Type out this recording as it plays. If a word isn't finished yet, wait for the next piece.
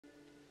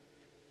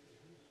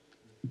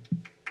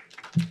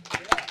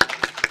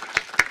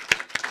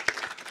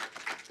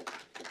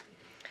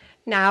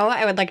Now,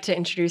 I would like to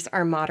introduce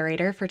our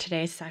moderator for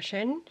today's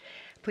session.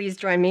 Please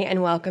join me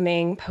in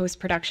welcoming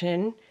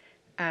post-production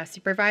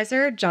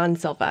supervisor, John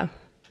Silva.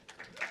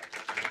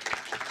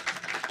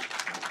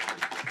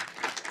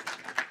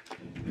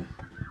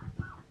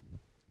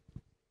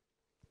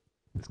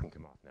 This can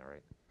come off now,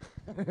 right?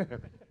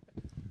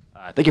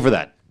 Thank you for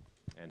that.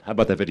 And how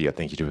about that video?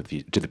 Thank you to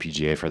the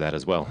PGA for that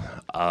as well.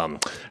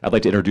 I'd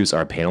like to introduce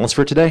our panelists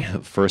for today.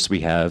 First,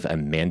 we have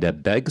Amanda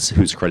Beggs,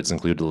 whose credits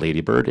include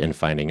Lady Bird and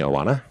Finding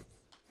Ohana.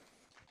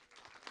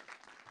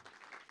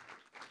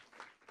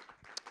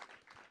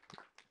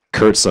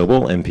 Curt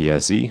Sobel,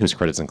 MPSE, whose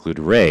credits include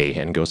Ray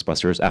and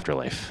Ghostbusters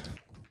Afterlife.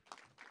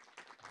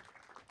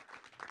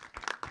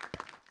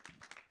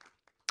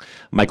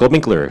 Michael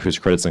Minkler, whose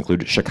credits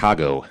include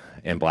Chicago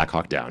and Black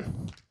Hawk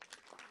Down.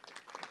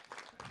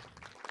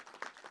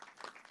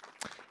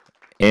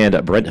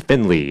 And Brent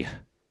Finley,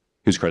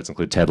 whose credits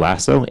include Ted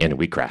Lasso and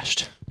We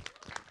Crashed.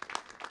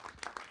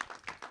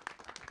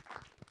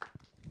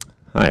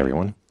 Hi,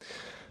 everyone.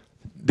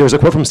 There's a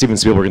quote from Steven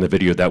Spielberg in the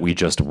video that we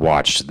just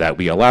watched that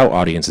we allow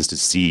audiences to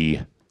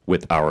see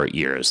with our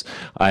ears.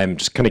 I'm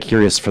just kind of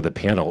curious for the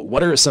panel,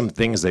 what are some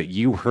things that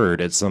you heard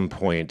at some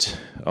point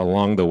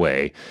along the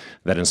way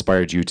that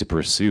inspired you to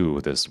pursue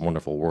this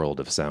wonderful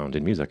world of sound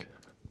and music?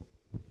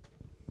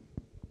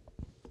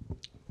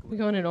 We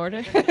going in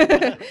order?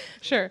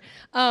 Sure.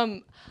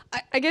 I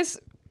guess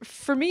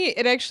for me,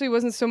 it actually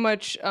wasn't so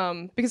much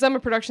because I'm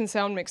a production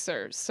sound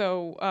mixer.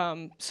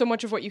 So so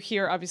much of what you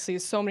hear, obviously,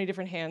 is so many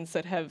different hands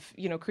that have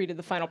created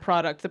the final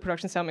product. The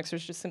production sound mixer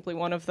is just simply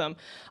one of them.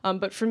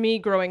 But for me,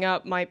 growing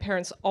up, my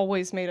parents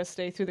always made us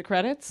stay through the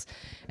credits,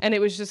 and it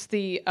was just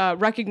the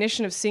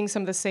recognition of seeing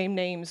some of the same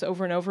names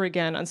over and over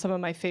again on some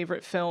of my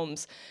favorite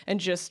films, and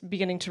just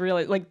beginning to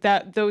realize like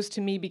that. Those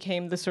to me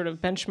became the sort of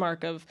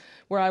benchmark of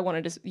where I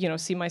wanted to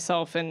see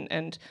myself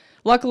and.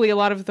 Luckily, a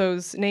lot of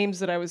those names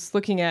that I was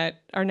looking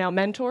at are now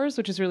mentors,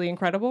 which is really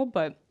incredible.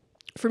 But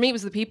for me, it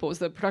was the people, it was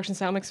the production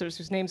sound mixers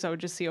whose names I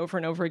would just see over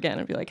and over again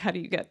and be like, how do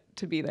you get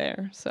to be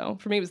there? So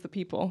for me, it was the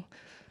people.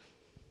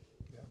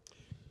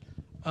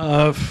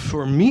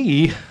 For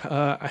me,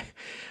 I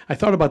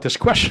thought about this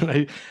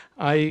question.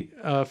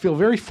 I feel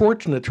very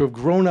fortunate to have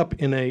grown up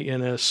in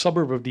a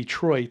suburb of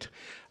Detroit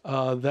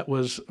that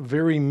was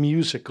very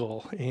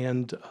musical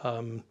and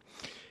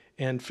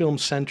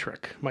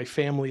film-centric, my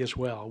family as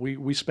well.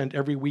 We spent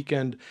every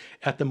weekend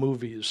at the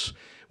movies.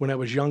 When I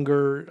was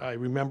younger, I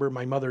remember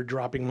my mother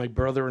dropping my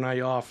brother and I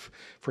off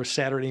for a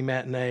Saturday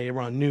matinee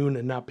around noon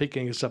and not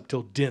picking us up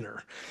till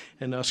dinner,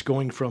 and us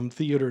going from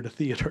theater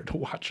to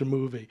watch a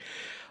movie.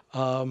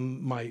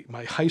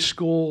 My high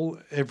school,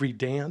 every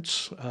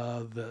dance,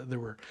 there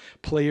were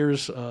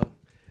players,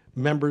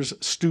 members,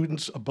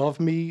 students above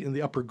me in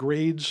the upper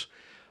grades,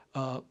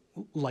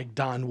 like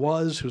Don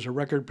Was, who's a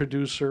record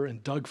producer,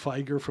 and Doug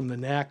Feiger from the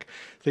Knack.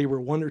 They were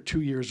 1 or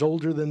 2 years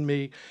older than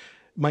me.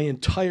 My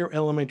entire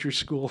elementary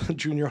school,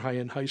 junior high,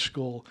 and high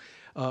school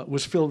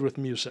was filled with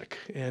music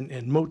and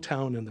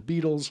Motown and the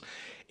Beatles,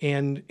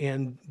 and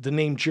the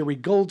name Jerry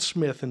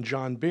Goldsmith and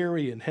John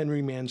Barry and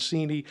Henry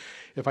Mancini.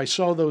 If I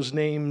saw those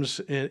names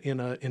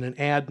in an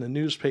ad in a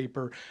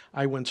newspaper,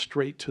 I went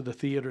straight to the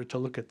theater to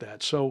look at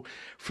that. So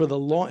for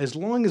as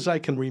long as I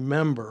can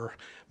remember,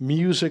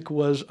 music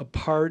was a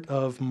part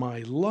of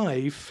my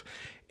life.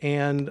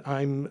 And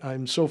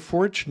I'm so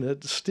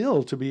fortunate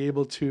still to be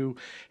able to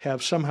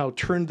have somehow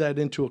turned that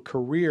into a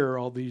career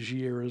all these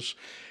years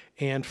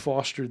and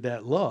fostered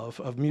that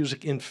love of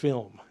music in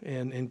film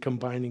and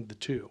combining the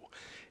two.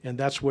 And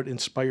that's what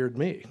inspired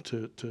me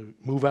to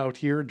move out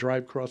here,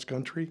 drive cross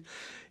country,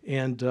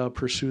 and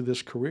pursue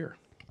this career.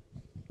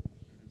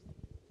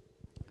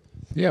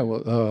 Yeah,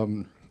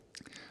 well,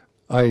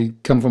 I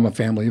come from a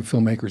family of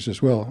filmmakers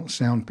as well,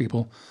 sound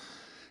people.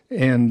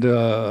 And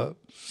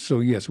so,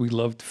 yes, we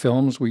loved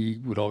films. We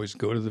would always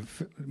go to the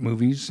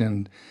movies.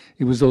 And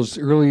it was those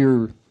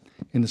earlier,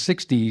 in the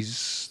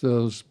 60s,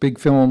 those big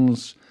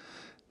films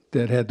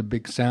that had the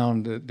big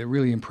sound that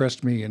really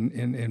impressed me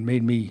and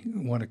made me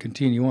want to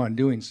continue on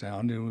doing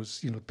sound. It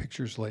was,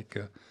 pictures like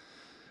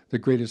The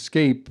Great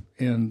Escape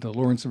and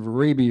Lawrence of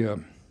Arabia,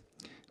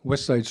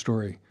 West Side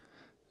Story.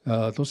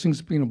 Those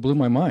things, blew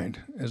my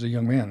mind as a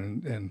young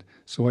man. And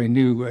so I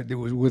knew, it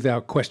was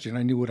without question,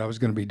 I knew what I was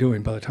going to be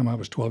doing by the time I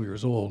was 12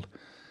 years old.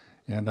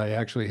 And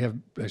I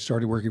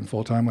started working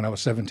full-time when I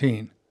was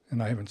 17,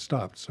 and I haven't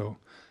stopped. So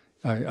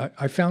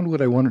I found what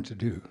I wanted to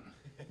do.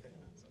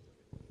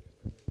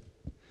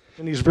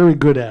 And he's very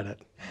good at it.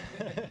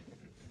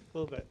 A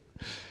little bit.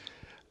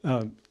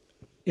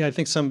 Yeah, I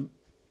think some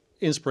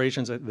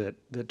inspirations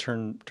that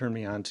turned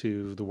me on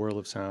to the world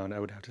of sound, I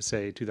would have to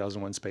say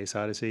 2001: Space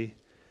Odyssey.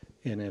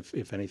 And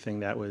if anything,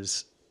 that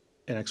was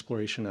an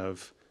exploration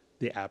of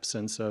the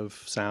absence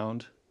of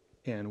sound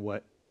and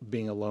what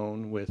being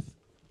alone with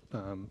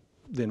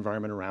the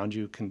environment around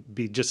you can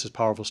be just as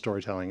powerful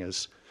storytelling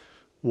as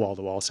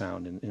wall-to-wall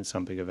sound in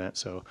some big event.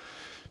 So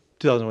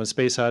 2001: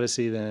 Space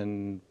Odyssey,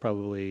 then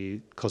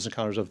probably Close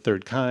Encounters of the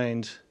Third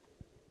Kind,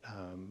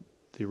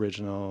 the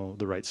original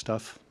The Right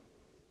Stuff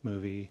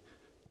movie,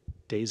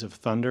 Days of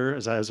Thunder.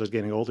 As I was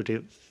getting older,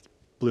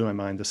 blew my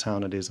mind. The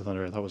sound of Days of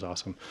Thunder I thought was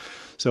awesome.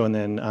 So, and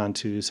then on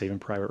to Saving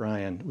Private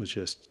Ryan was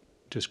just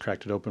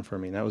cracked it open for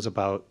me. And that was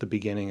about the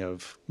beginning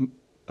of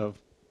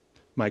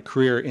my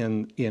career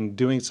in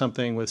doing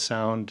something with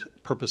sound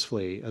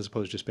purposefully, as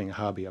opposed to just being a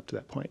hobby up to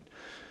that point.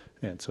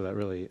 And so that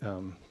really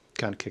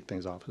kind of kicked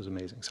things off. It was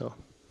amazing. So,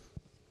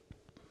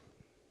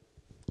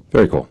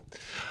 Very cool.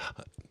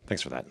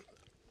 Thanks for that.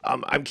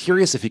 I'm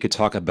curious if you could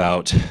talk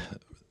about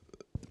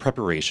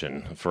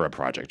preparation for a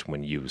project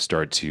when you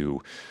start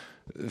to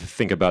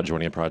think about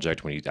joining a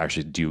project, when you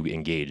actually do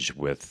engage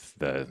with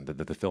the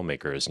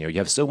filmmakers. You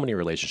have so many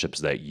relationships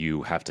that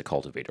you have to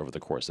cultivate over the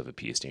course of a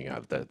piece. You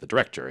have the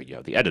director, you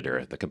have the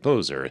editor, the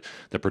composer,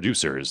 the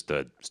producers,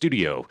 the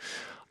studio.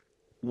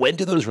 When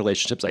do those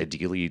relationships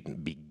ideally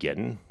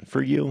begin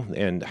for you,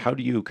 and how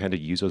do you kind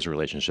of use those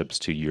relationships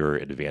to your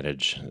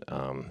advantage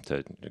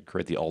to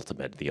create the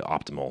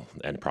optimal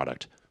end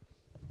product?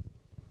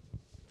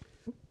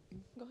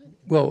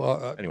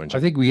 Well, Anyone? I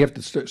think we have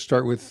to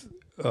start with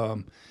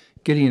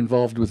getting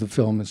involved with the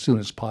film as soon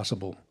as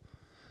possible.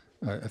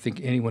 I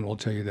think anyone will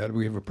tell you that.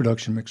 We have a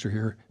production mixer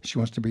here. She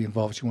wants to be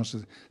involved. She wants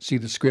to see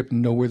the script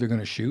and know where they're going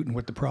to shoot and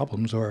what the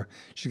problems are.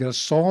 She's got to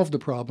solve the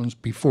problems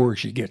before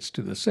she gets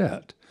to the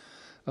set.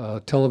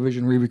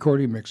 Television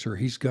re-recording mixer,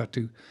 he's got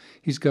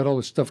all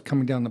this stuff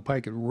coming down the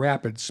pike at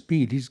rapid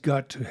speed. He's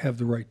got to have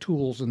the right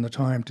tools and the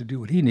time to do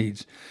what he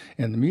needs.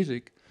 And the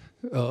music,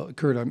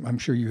 Curt, I'm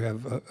sure you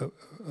have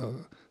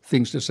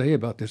things to say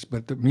about this,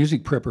 but the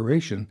music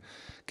preparation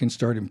can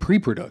start in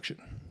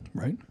pre-production,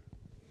 right?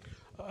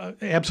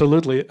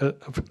 Absolutely,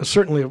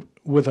 certainly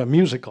with a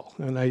musical,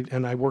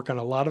 and I work on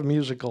a lot of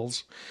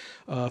musicals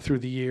through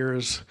the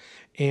years,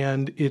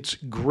 and it's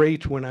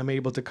great when I'm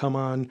able to come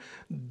on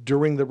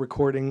during the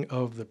recording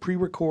of the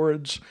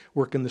pre-records,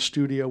 work in the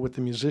studio with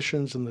the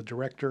musicians and the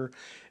director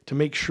to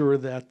make sure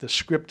that the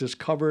script is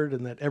covered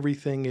and that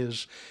everything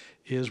is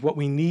what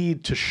we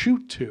need to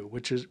shoot to,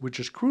 which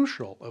is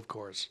crucial, of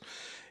course.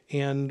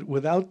 And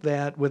without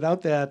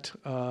that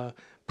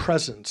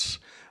presence,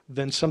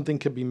 then something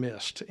could be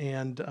missed.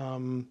 And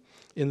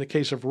in the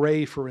case of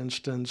Ray, for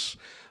instance,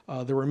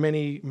 there were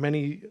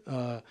many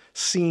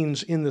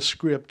scenes in the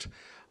script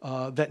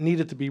that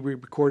needed to be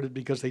re-recorded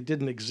because they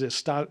didn't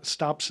exist.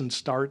 Stops and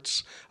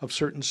starts of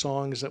certain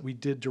songs that we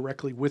did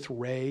directly with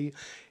Ray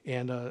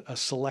and a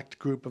select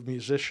group of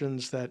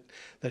musicians that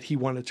he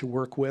wanted to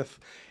work with.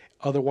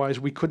 Otherwise,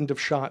 we couldn't have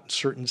shot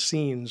certain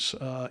scenes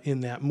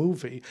in that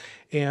movie.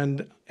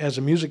 And as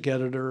a music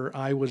editor,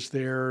 I was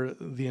there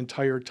the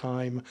entire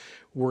time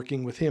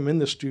working with him in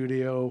the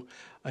studio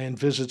and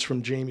visits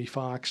from Jamie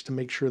Foxx to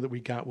make sure that we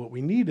got what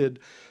we needed.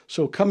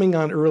 So coming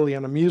on early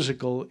on a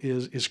musical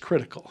is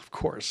critical, of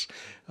course,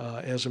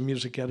 as a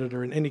music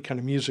editor in any kind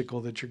of musical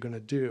that you're going to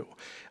do.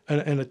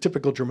 And a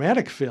typical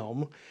dramatic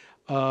film,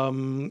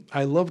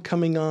 I love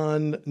coming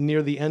on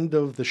near the end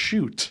of the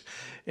shoot.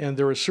 And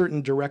there are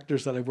certain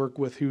directors that I work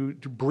with who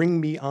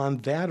bring me on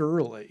that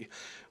early,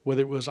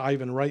 whether it was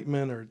Ivan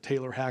Reitman or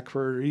Taylor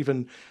Hackford or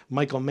even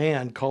Michael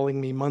Mann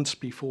calling me months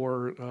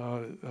before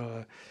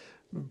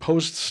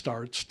post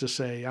starts to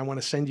say, I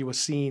want to send you a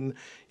scene,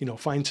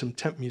 find some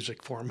temp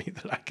music for me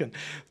that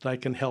I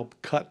can help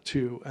cut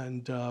to.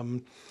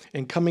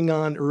 And coming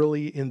on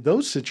early in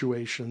those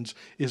situations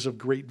is of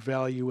great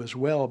value as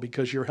well,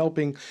 because you're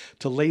helping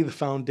to lay the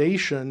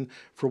foundation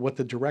for what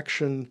the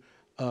direction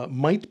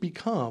might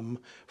become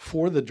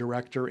for the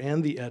director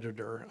and the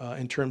editor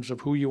in terms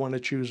of who you want to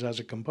choose as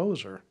a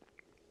composer.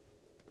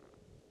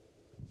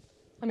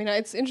 I mean,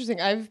 it's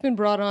interesting. I've been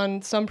brought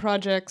on some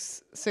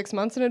projects 6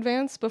 months in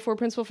advance before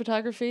principal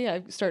photography.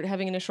 I start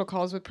having initial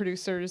calls with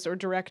producers or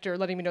director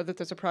letting me know that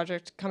there's a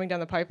project coming down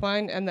the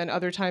pipeline, and then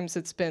other times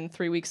it's been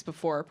 3 weeks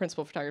before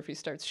principal photography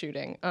starts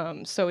shooting.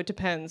 So it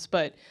depends,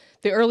 but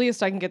the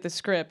earliest I can get the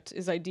script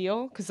is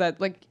ideal, because that,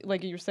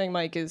 like you were saying,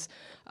 Mike, is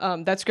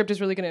that script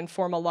is really going to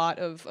inform a lot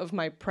of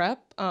my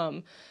prep,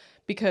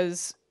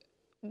 because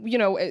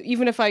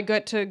even if I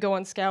get to go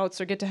on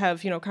scouts or get to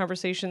have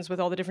conversations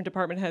with all the different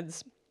department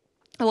heads,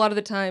 a lot of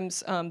the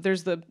times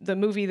there's the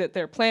movie that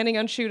they're planning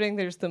on shooting,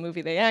 there's the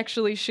movie they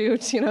actually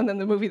shoot, and then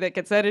the movie that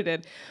gets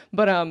edited.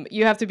 But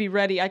you have to be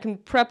ready. I can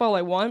prep all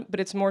I want, but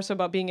it's more so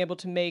about being able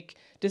to make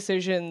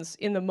decisions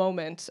in the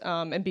moment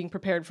and being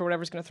prepared for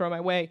whatever's going to throw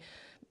my way.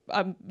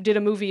 Did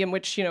a movie in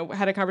which,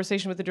 had a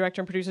conversation with the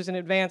director and producers in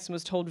advance and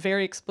was told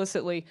very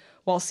explicitly,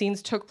 while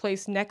scenes took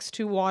place next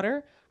to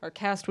water, our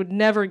cast would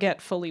never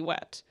get fully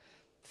wet.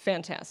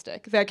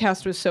 Fantastic. That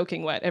cast was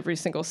soaking wet every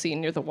single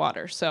scene near the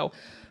water. So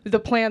the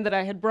plan that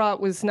I had brought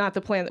was not the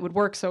plan that would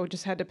work, so I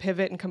just had to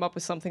pivot and come up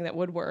with something that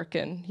would work,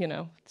 and,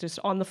 just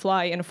on the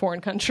fly in a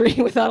foreign country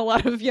without a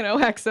lot of,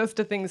 access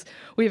to things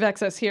we have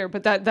access here.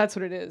 But that's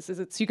what it is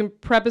it's you can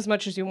prep as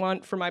much as you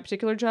want for my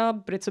particular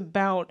job, but it's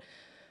about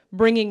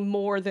bringing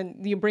more than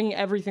bringing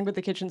everything but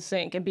the kitchen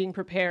sink and being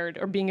prepared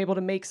or being able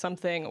to make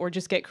something or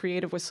just get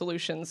creative with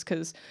solutions,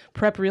 because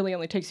prep really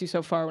only takes you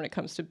so far when it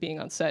comes to being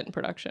on set and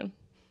production.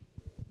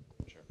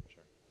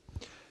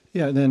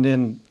 Yeah, and then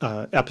in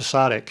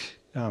episodic,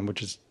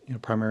 which is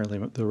primarily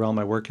the realm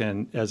I work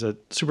in, as a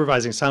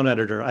supervising sound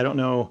editor, I don't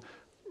know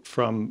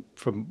from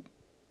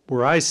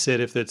where I sit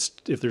if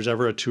there's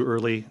ever a too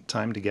early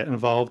time to get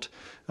involved,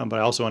 but I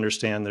also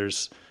understand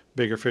there's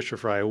bigger fish to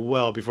fry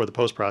well before the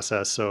post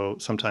process. So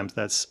sometimes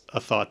that's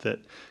a thought that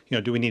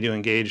do we need to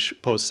engage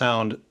post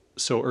sound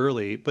so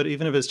early? But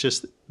even if it's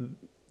just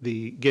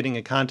the getting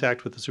in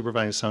contact with the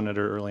supervising sound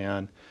editor early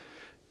on,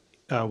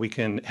 we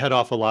can head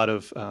off a lot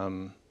of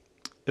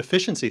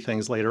efficiency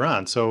things later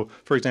on. So,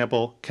 for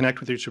example, connect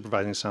with your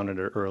supervising sound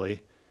editor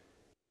early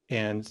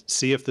and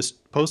see if this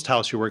post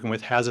house you're working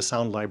with has a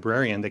sound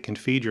librarian that can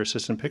feed your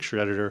assistant picture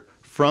editor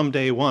from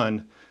day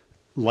one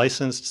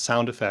licensed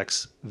sound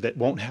effects that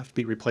won't have to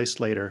be replaced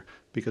later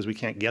because we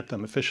can't get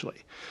them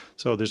officially.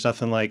 So there's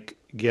nothing like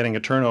getting a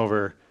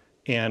turnover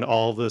and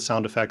all the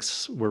sound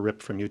effects were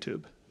ripped from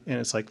YouTube. And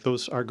it's like,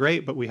 those are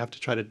great, but we have to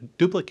try to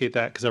duplicate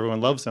that because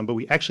everyone loves them, but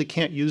we actually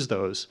can't use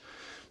those.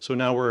 So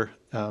now we're,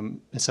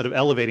 instead of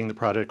elevating the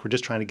product, we're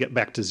just trying to get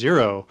back to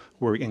zero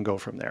where we can go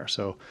from there.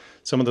 So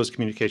some of those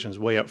communications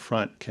way up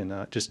front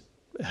can just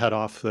head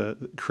off the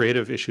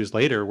creative issues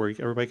later where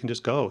everybody can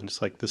just go. And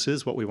it's like, this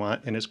is what we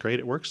want and it's great,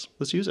 it works,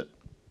 let's use it.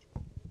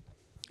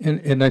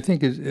 And I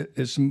think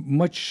as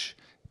much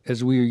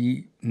as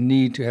we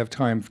need to have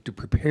time to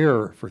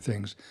prepare for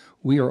things,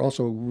 we are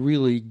also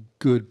really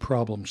good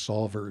problem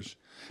solvers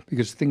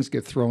because things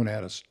get thrown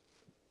at us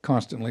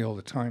constantly all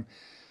the time.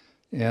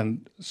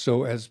 And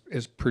so as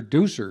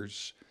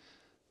producers,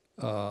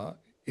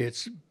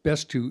 it's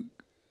best to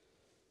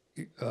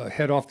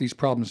head off these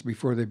problems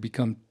before they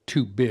become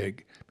too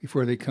big,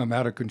 before they come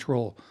out of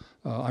control.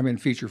 I'm in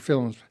feature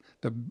films.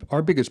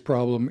 Our biggest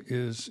problem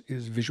is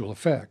visual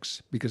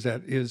effects because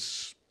that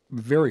is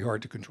very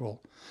hard to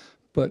control.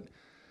 But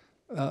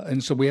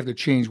and so we have to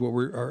change what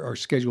our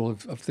schedule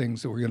of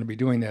things that we're going to be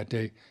doing that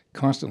day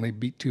constantly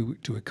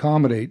to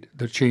accommodate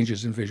the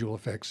changes in visual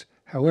effects.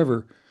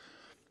 However,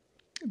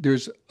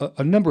 there's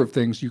a number of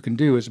things you can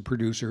do as a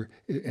producer,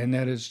 and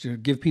that is to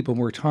give people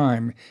more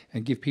time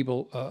and give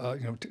people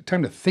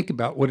time to think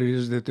about what it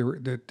is that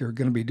they're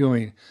going to be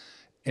doing,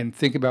 and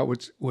think about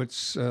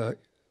what's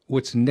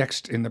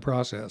next in the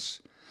process,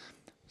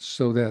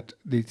 so that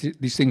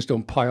these things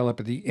don't pile up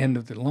at the end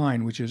of the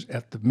line, which is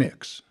at the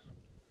mix.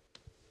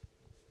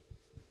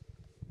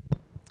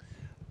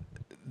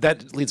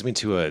 That leads me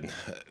to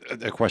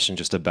a question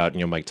just about,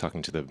 Mike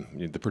talking to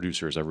the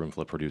producers, a room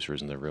full of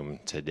producers in the room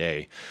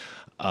today.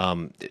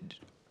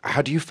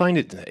 How do you find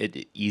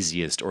it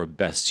easiest or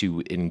best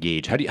to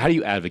engage? How do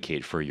you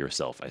advocate for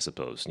yourself, I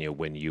suppose,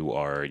 when you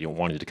are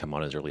wanting to come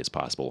on as early as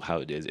possible?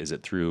 How is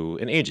it through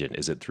an agent?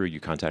 Is it through you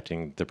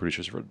contacting the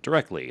producers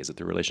directly? Is it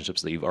through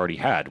relationships that you've already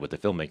had with the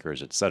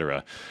filmmakers, et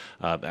cetera?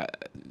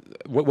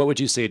 What would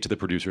you say to the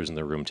producers in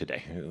the room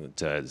today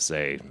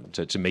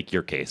to make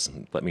your case?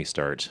 Let me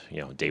start,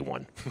 day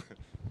one.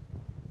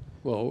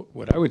 Well,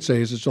 what I would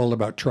say is it's all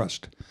about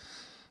trust.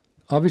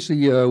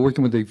 Obviously,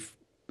 working with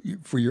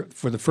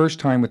for the first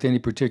time with any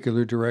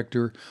particular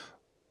director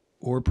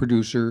or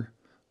producer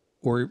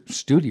or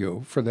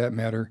studio, for that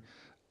matter,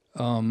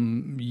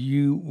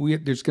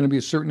 there's going to be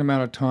a certain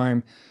amount of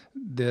time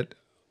that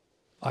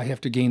I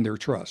have to gain their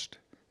trust,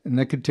 and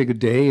that could take a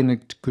day and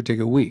it could take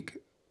a week.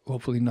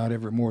 Hopefully, not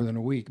ever more than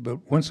a week.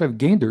 But once I've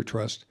gained their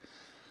trust,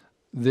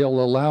 they'll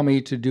allow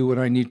me to do what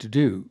I need to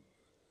do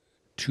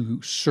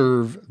to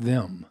serve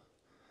them.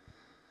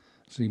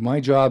 See,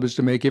 my job is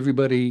to make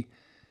everybody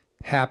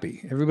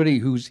happy. Everybody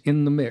who's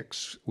in the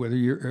mix, whether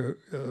you're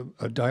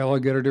a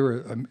dialogue editor,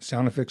 a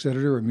sound effects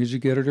editor, a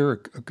music editor,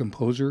 a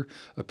composer,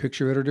 a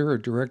picture editor,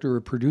 a director, or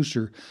a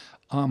producer,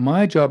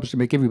 my job is to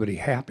make everybody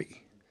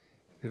happy.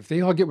 If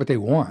they all get what they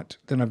want,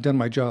 then I've done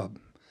my job.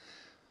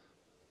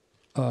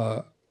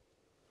 I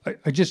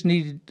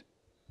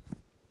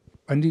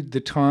need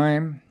the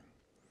time,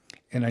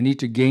 and I need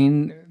to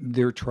gain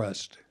their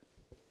trust.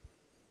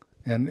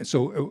 And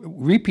so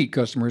repeat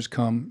customers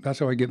come, that's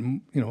how I get,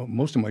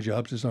 most of my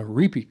jobs is on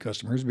repeat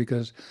customers,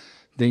 because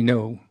they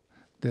know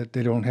that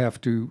they don't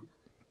have to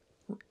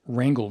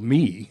wrangle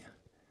me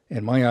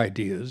and my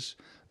ideas,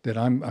 that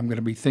I'm going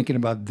to be thinking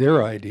about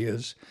their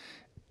ideas.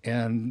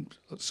 And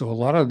so a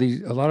lot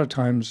of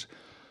times,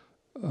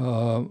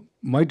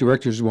 my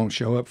directors won't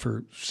show up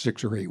for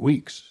 6 or 8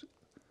 weeks.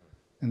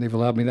 And they've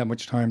allowed me that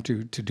much time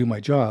to do my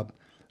job,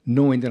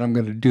 knowing that I'm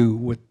going to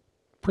do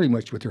pretty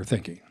much what they're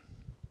thinking.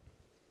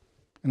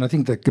 And I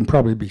think that can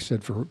probably be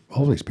said for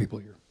all these people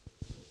here.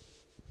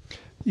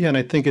 Yeah, and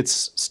I think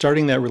it's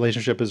starting that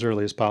relationship as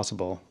early as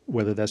possible,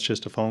 whether that's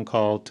just a phone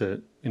call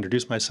to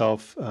introduce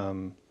myself,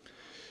 and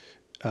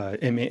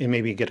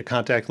maybe get a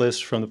contact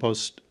list from the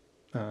post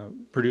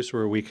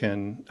producer where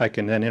I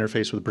can then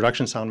interface with the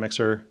production sound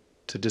mixer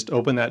to just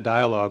open that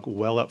dialogue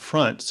well up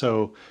front.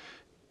 So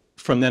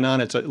from then on,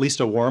 it's at least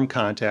a warm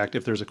contact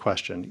if there's a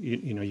question.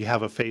 You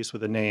have a face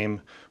with a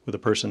name with a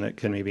person that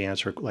can maybe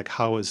answer, like,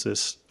 how is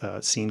this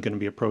scene going to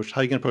be approached?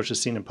 How are you going to approach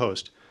this scene in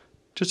post?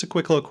 Just a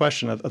quick little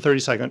question, a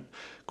 30-second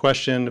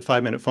question, a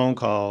 5-minute phone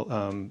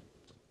call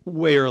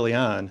way early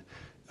on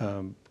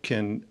can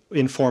can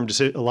inform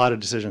a lot of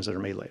decisions that are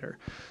made later.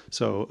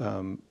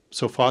 So,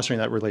 so fostering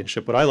that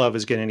relationship. What I love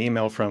is getting an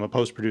email from a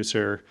post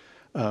producer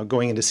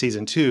going into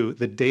season 2,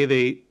 the day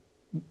they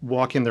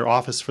walk in their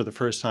office for the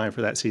first time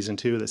for that season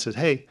 2, that says,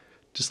 "Hey,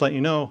 just let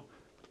you know,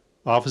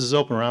 office is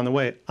open around the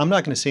way." I'm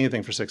not going to see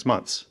anything for 6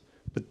 months,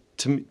 but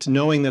to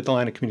knowing that the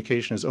line of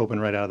communication is open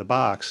right out of the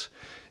box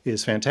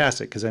is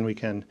fantastic, because then we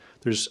can.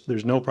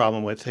 There's no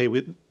problem with, hey,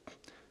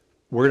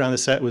 word on the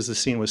set was the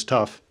scene was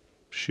tough.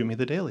 Shoot me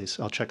the dailies.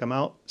 I'll check them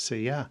out. Say,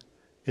 yeah,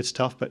 it's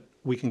tough, but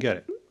we can get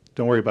it.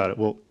 Don't worry about it.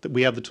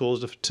 We have the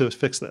tools to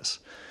fix this,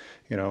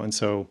 And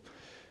so,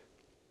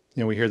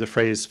 we hear the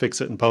phrase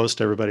 "fix it in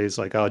post." Everybody's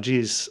like, "Oh,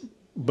 geez,"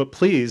 but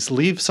please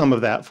leave some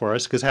of that for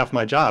us, because half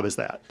my job is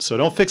that. So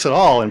don't fix it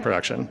all in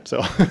production. So.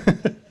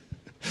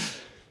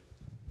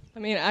 I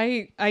mean,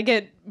 I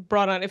get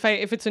brought on if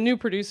it's a new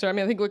producer. I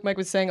mean, I think like Mike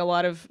was saying, a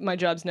lot of my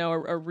jobs now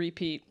are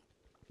repeat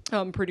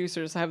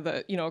producers. I have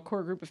a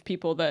core group of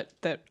people that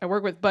I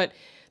work with, but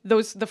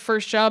the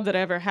first job that I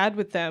ever had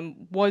with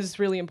them was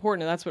really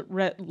important, and that's what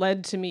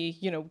led to me,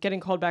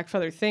 getting called back for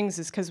other things,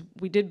 is because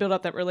we did build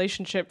up that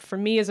relationship. For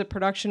me as a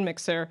production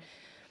mixer,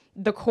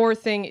 the core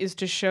thing is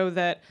to show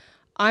that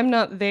I'm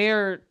not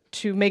there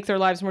to make their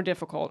lives more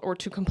difficult or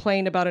to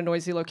complain about a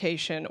noisy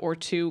location or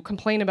to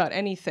complain about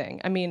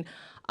anything. I mean,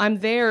 I'm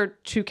there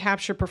to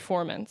capture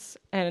performance,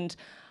 and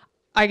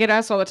I get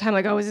asked all the time,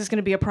 like, "Oh, is this going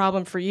to be a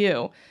problem for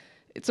you?"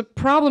 It's a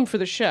problem for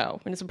the show,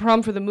 and it's a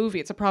problem for the movie.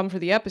 It's a problem for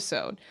the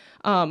episode.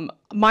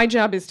 My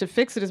job is to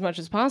fix it as much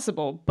as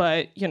possible,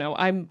 but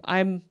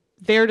I'm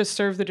there to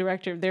serve the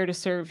director, there to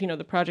serve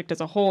the project as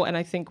a whole. And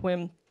I think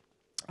when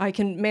I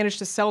can manage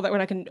to sell that,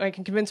 when I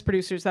can convince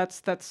producers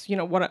that's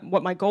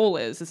what my goal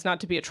is. It's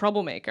not to be a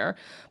troublemaker,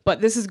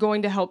 but this is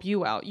going to help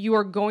you out. You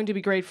are going to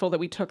be grateful that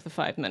we took the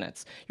 5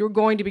 minutes. You're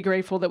going to be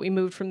grateful that we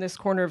moved from this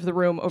corner of the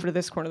room over to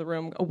this corner of the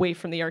room, away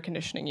from the air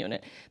conditioning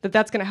unit.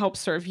 That's going to help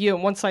serve you.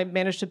 And once I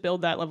manage to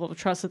build that level of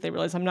trust, that they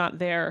realize I'm not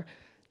there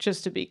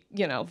just to be,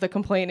 the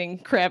complaining,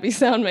 crabby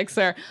sound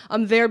mixer.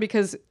 I'm there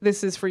because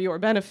this is for your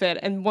benefit.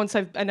 And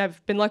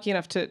I've been lucky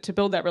enough to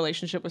build that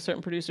relationship with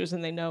certain producers,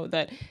 and they know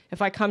that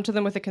if I come to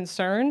them with a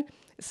concern,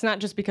 it's not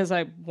just because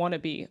I want to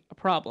be a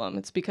problem.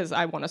 It's because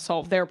I want to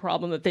solve their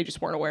problem that they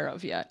just weren't aware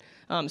of yet.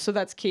 So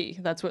that's key.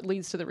 That's what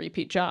leads to the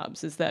repeat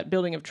jobs, is that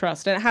building of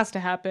trust. And it has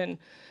to happen.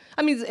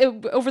 I mean,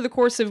 over the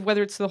course of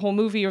whether it's the whole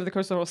movie or the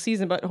course of the whole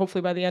season, but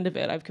hopefully by the end of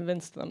it, I've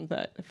convinced them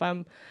that if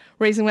I'm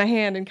raising my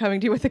hand and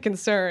coming to you with a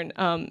concern,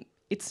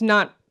 it's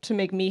not to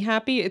make me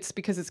happy. It's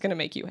because it's going to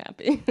make you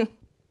happy.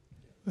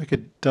 I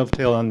could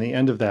dovetail on the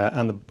end of that.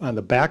 On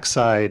the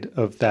backside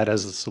of that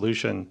as a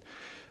solution,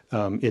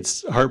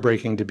 it's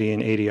heartbreaking to be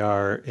in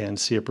ADR and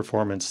see a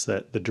performance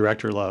that the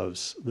director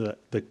loves,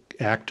 the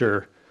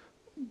actor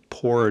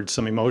poured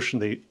some emotion,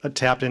 they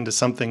tapped into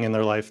something in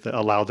their life that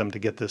allowed them to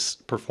get this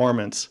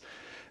performance,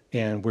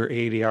 and we're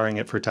ADRing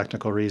it for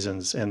technical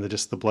reasons, and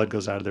the blood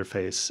goes out of their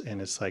face, and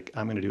it's like,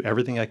 I'm going to do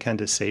everything I can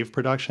to save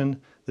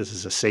production. This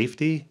is a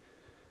safety.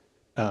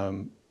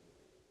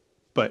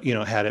 But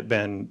had it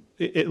been,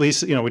 at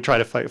least we try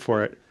to fight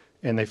for it,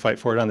 and they fight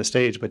for it on the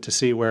stage. But to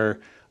see where,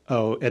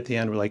 at the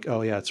end we're like,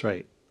 oh yeah, that's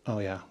right. Oh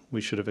yeah,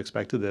 we should have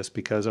expected this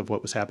because of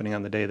what was happening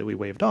on the day that we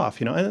waved off.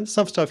 And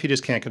some stuff you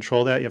just can't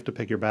control that. You have to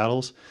pick your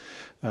battles.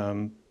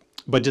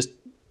 But just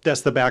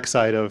that's the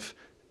backside of,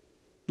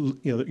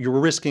 you're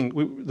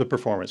risking the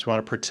performance. We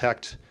want to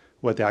protect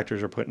what the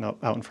actors are putting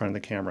out in front of the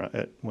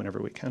camera whenever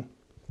we can.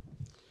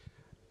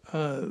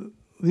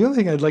 The other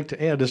thing I'd like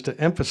to add is to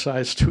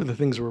emphasize two of the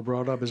things that were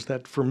brought up, is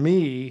that for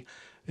me,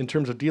 in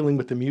terms of dealing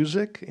with the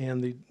music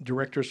and the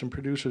directors and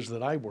producers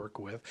that I work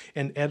with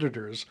and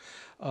editors,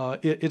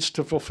 it's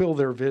to fulfill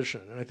their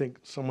vision. And I think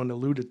someone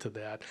alluded to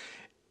that.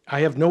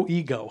 I have no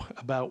ego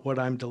about what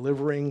I'm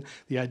delivering,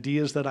 the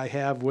ideas that I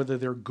have, whether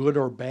they're good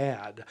or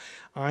bad.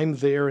 I'm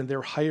there and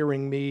they're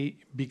hiring me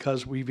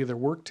because we've either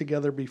worked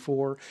together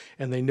before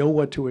and they know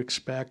what to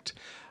expect.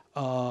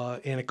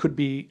 And it could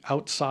be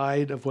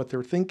outside of what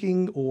they're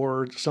thinking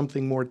or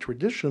something more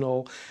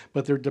traditional,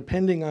 but they're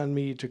depending on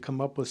me to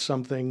come up with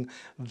something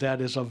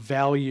that is of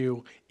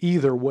value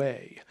either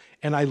way.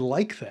 And I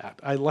like that.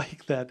 I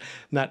like that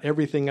not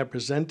everything I'm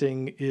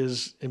presenting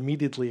is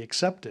immediately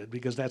accepted,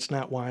 because that's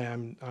not why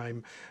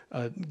I'm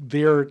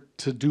there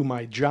to do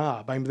my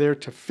job. I'm there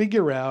to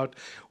figure out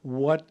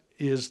what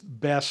is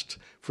best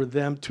for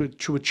them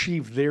to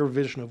achieve their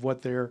vision of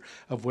what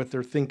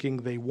they're thinking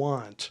they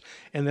want.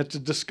 And that's a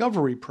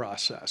discovery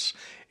process.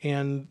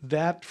 And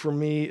that, for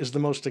me, is the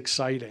most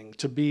exciting.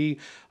 To be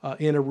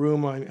in a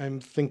room, I'm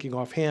thinking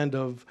offhand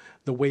of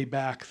the Way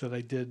Back that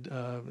I did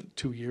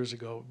 2 years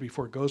ago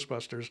before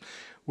Ghostbusters,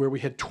 where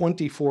we had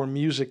 24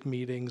 music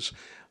meetings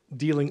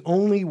dealing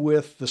only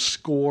with the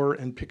score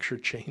and picture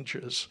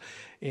changes.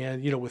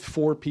 And, with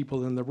 4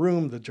 people in the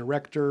room, the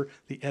director,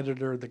 the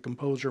editor, the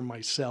composer,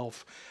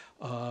 myself,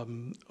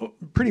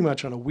 pretty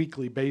much on a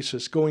weekly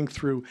basis, going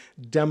through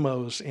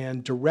demos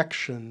and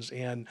directions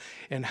and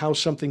how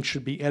something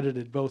should be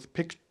edited, both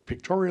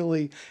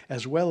pictorially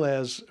as well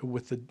as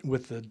with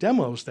the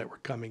demos that were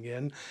coming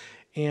in.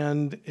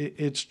 And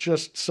it's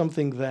just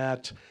something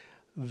that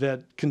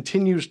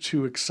continues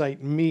to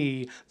excite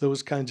me,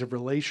 those kinds of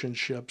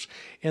relationships.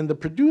 And the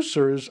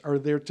producers are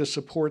there to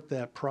support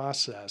that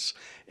process,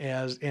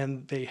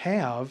 and they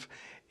have,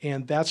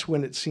 and that's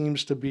when it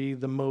seems to be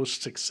the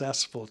most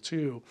successful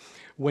too.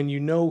 When you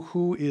know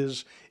who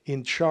is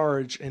in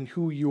charge and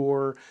who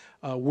you're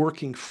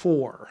working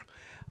for,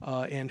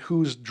 and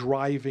who's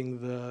driving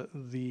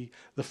the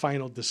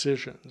final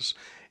decisions.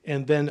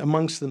 And then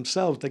amongst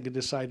themselves, they can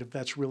decide if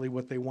that's really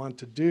what they want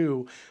to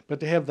do. But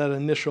to have that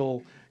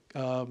initial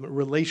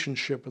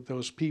relationship with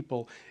those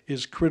people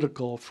is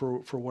critical for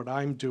what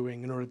I'm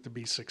doing in order to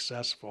be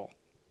successful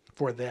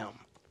for them.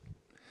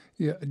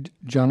 Yeah,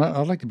 John,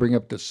 I'd like to bring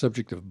up the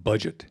subject of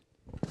budget,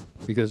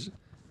 because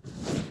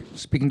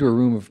speaking to a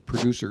room of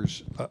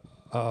producers,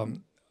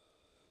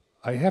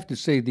 I have to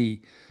say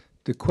the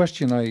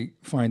question I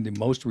find the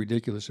most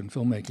ridiculous in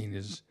filmmaking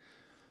is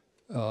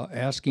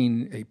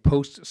asking a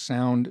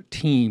post-sound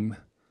team,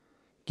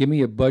 give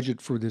me a budget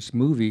for this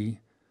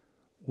movie,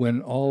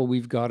 when all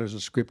we've got is a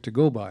script to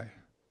go by.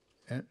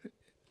 And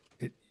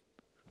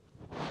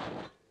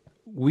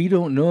we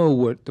don't know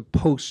what the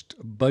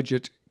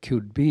post-budget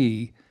could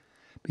be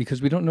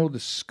because we don't know the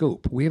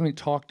scope. We haven't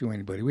talked to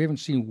anybody. We haven't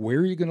seen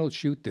where you're going to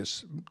shoot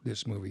this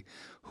movie.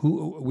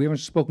 We haven't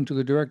spoken to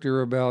the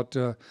director about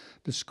the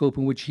scope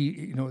in which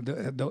he,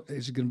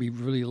 is it going to be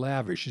really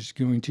lavish? Is it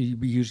going to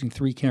be using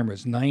 3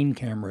 cameras, 9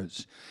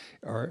 cameras?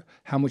 Or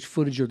how much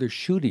footage are they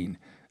shooting?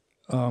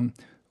 The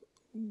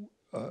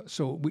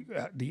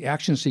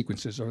action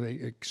sequences, are they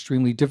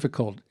extremely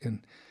difficult?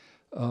 And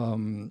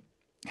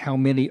how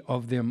many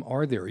of them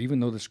are there?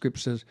 Even though the script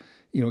says,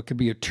 it could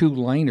be a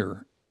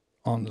 2-liner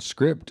on the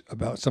script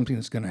about something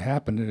that's going to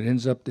happen, and it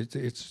ends up that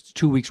it's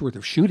 2 weeks worth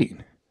of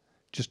shooting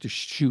just to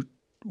shoot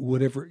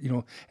whatever,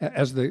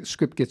 as the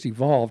script gets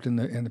evolved and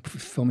the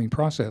filming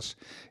process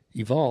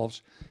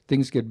evolves,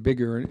 things get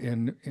bigger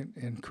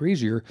and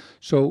crazier.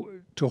 So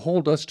to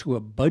hold us to a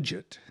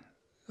budget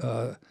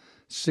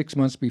 6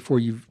 months before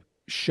you've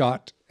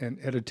shot and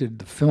edited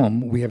the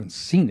film, we haven't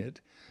seen it,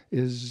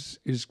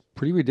 is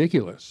pretty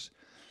ridiculous.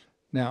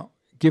 Now,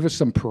 give us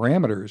some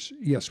parameters.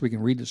 Yes, we can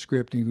read the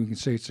script and we can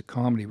say it's a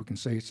comedy, we can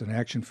say it's an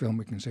action film,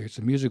 we can say it's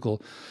a musical,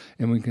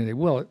 and we can say,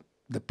 well,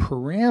 the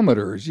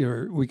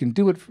parameters, we can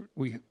do it,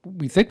 we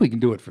think we can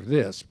do it for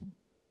this,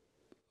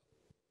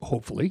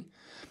 hopefully.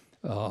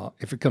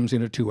 If it comes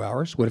in at 2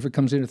 hours, what if it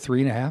comes in at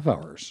 3.5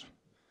 hours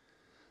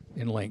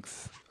in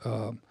length?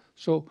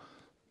 So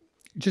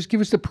just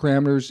give us the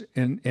parameters,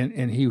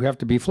 and you have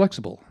to be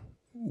flexible.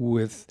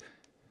 With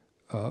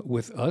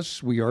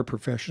us, we are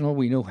professional.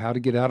 We know how to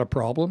get out of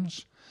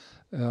problems.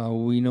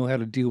 We know how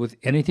to deal with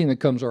anything that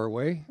comes our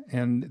way,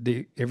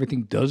 and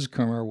everything does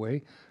come our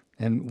way,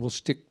 and we'll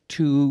stick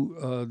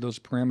to those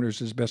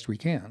parameters as best we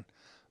can.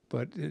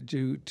 But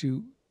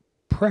to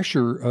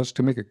pressure us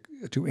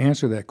to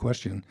answer that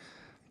question,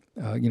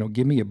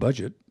 give me a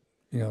budget,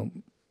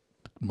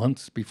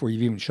 months before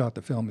you've even shot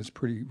the film is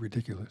pretty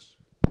ridiculous.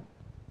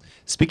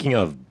 Speaking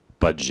of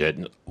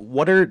budget,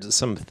 what are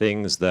some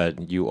things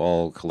that you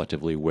all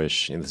collectively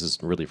wish, and this is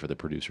really for the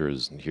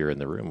producers here in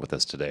the room with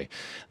us today,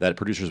 that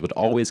producers would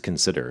always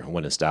consider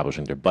when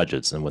establishing their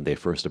budgets and when they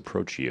first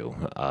approach you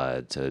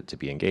to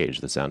be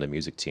engaged, the sound and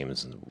music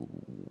teams?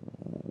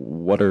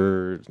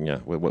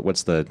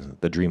 What's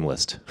the dream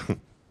list?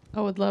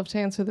 I would love to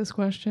answer this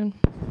question.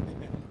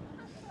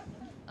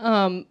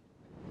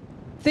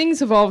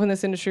 Things evolve in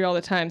this industry all the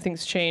time.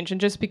 Things change.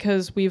 And just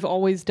because we've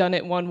always done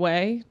it one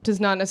way does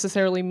not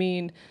necessarily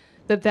mean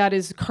that that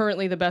is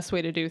currently the best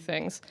way to do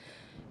things.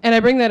 And I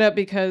bring that up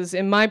because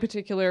in my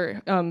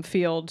particular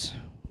field,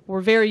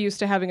 we're very used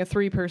to having a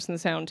 3-person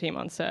sound team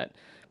on set.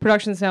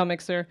 Production sound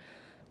mixer,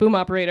 boom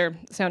operator,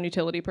 sound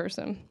utility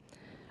person.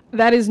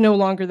 That is no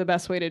longer the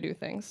best way to do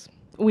things.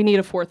 We need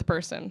a 4th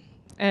person.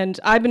 And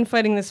I've been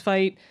fighting this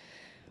fight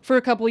for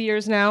a couple of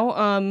years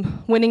now,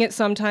 winning it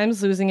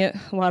sometimes, losing it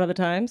a lot of the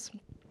times.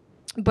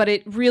 But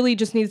it really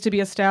just needs to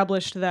be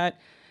established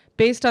that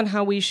based on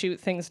how we shoot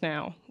things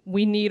now,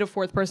 we need a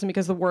 4th person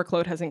because the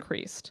workload has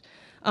increased.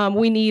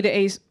 We need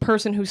a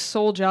person whose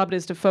sole job it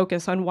is to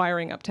focus on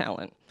wiring up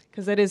talent,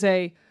 because that is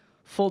a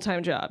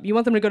full-time job. You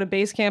want them to go to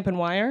base camp and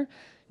wire?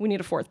 We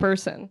need a 4th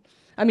person.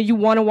 I mean, you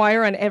want to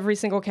wire on every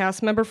single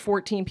cast member,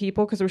 14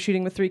 people, because we're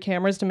shooting with 3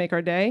 cameras to make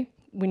our day?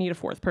 We need a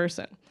 4th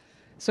person.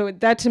 So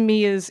that to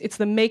me it's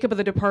the makeup of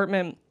the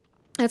department.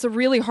 And it's a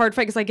really hard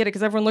fight because I get it,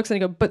 because everyone looks at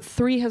it and go, but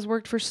 3 has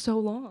worked for so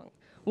long.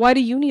 Why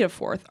do you need a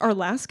 4th? Our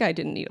last guy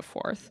didn't need a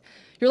 4th.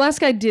 Your last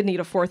guy did need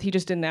a 4th, he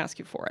just didn't ask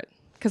you for it.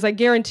 Because I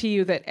guarantee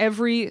you that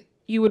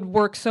you would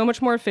work so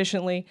much more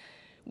efficiently,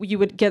 you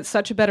would get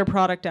such a better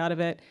product out of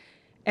it.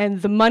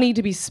 And the money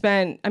to be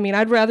spent, I mean,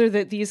 I'd rather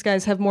that these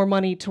guys have more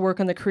money to work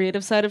on the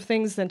creative side of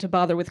things than to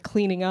bother with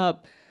cleaning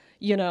up,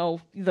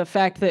 the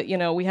fact that,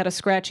 we had a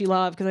scratchy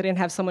lav because I didn't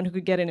have someone who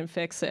could get in and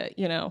fix it,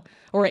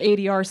 or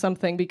ADR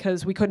something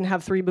because we couldn't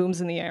have 3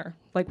 booms in the air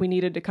like we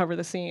needed to cover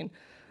the scene.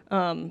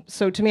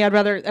 So to me, I'd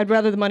rather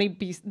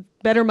the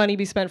better money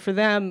be spent for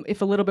them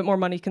if a little bit more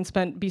money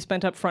can be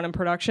spent up front in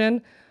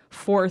production.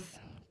 4th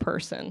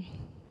person.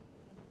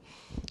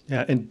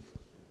 Yeah, and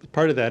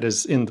part of that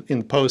is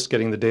in post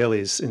getting the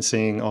dailies and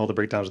seeing all the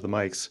breakdowns of the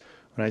mics.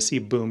 When I see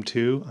Boom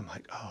 2, I'm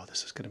like, oh,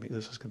 this is gonna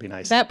be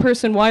nice. That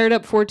person wired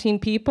up 14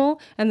 people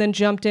and then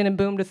jumped in and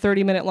boomed a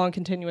 30-minute long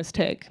continuous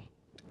take,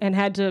 and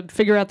had to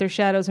figure out their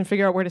shadows and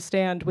figure out where to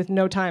stand with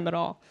no time at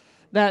all.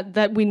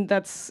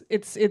 It's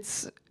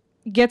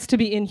gets to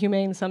be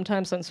inhumane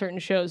sometimes on certain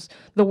shows,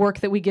 the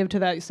work that we give to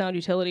that sound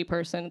utility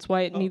person. It's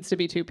why it needs to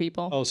be 2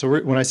 people. Oh, so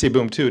when I say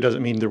Boom 2, it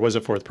doesn't mean there was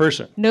a 4th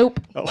person. Nope.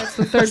 Oh. That's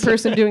the 3rd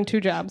person doing 2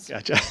 jobs.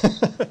 Gotcha.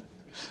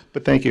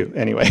 But thank you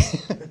anyway.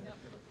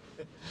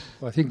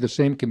 Well, I think the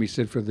same can be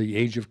said for the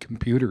age of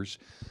computers.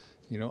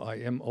 You know, I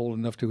am old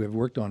enough to have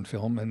worked on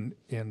film,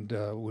 and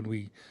when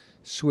we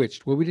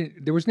switched, well,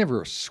 there was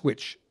never a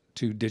switch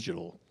to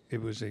digital.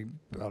 It was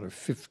about a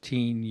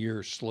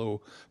 15-year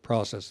slow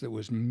process that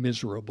was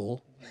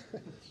miserable.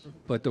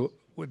 But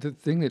the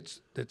thing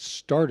that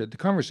started, the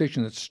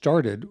conversation that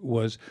started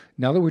was,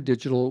 now that we're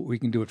digital, we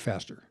can do it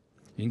faster.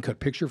 You can cut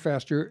picture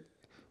faster,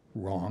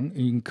 wrong.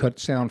 And you can cut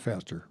sound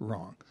faster,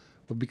 wrong.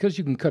 But because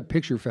you can cut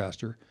picture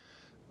faster,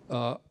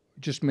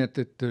 just meant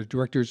that the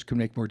directors can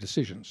make more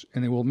decisions.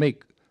 And they will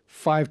make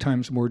 5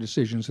 times more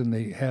decisions than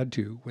they had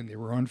to when they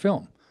were on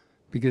film,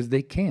 because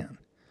they can.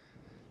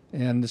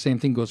 And the same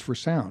thing goes for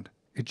sound.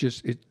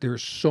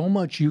 There's so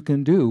much you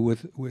can do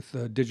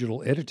with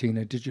digital editing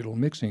and digital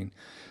mixing.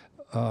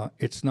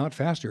 It's not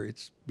faster.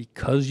 It's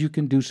because you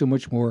can do so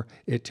much more,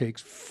 it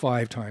takes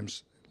 5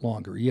 times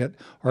longer. Yet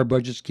our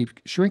budgets keep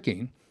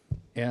shrinking,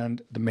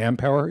 and the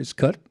manpower is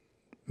cut.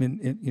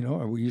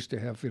 We used to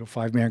have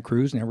 5-man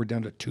crews. Now we're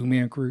down to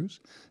 2-man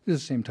crews. It's the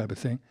same type of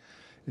thing.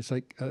 It's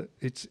like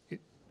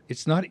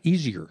it's not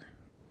easier.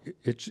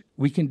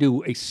 We can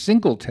do a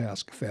single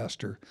task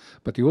faster,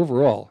 but the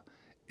overall,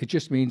 it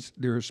just means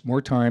there's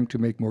more time to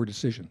make more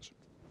decisions.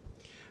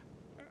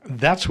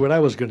 That's what I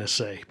was going to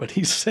say, but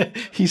he said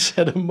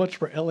it much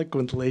more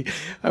eloquently.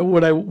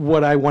 What I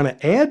want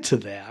to add to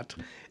that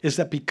is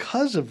that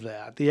because of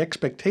that, the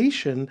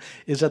expectation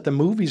is that the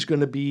movie's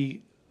going to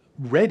be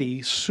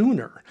ready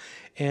sooner,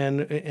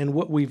 and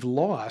what we've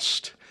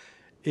lost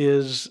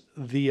is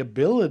the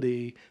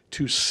ability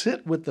to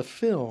sit with the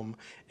film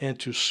and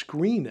to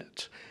screen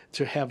it,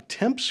 to have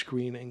temp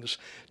screenings,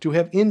 to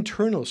have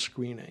internal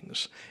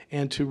screenings,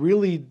 and to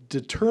really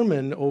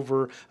determine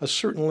over a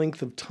certain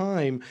length of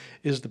time,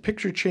 is the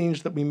picture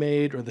change that we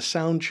made, or the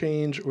sound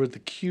change, or the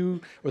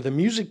cue, or the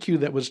music cue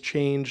that was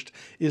changed,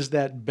 is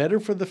that better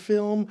for the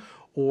film,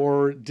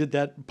 or did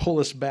that pull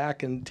us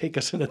back and take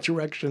us in a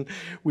direction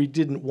we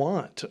didn't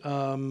want?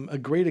 A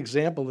great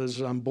example is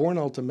Bourne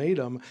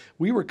Ultimatum.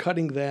 We were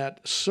cutting that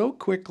so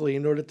quickly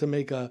in order to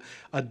make a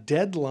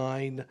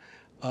deadline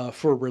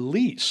for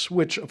release,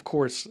 which, of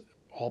course,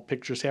 all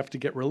pictures have to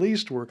get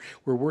released. We're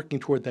working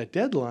toward that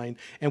deadline,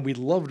 and we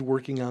loved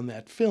working on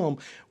that film.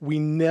 We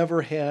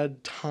never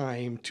had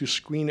time to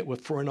screen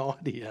it for an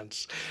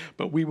audience,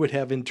 but we would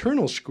have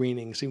internal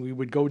screenings, and we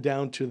would go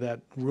down to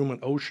that room at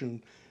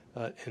Ocean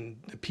and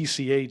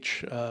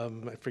PCH,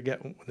 I forget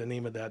the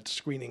name of that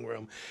screening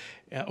room,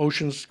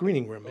 Ocean's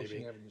screening room,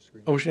 maybe.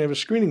 Ocean Avenue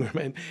screening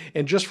room.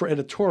 And just for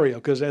editorial,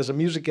 because as a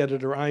music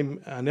editor,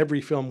 I'm on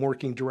every film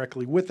working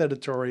directly with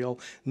editorial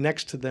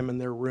next to them in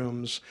their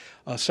rooms.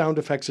 Sound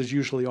effects is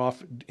usually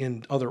off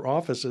in other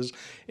offices,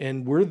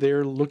 and we're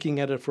there looking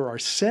at it for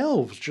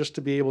ourselves just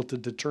to be able to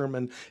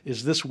determine,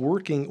 is this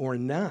working or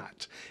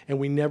not? And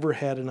we never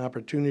had an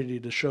opportunity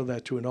to show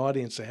that to an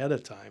audience ahead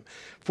of time.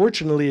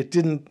 Fortunately, it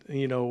didn't,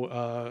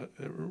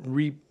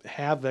 wreak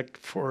havoc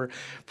for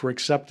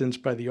acceptance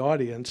by the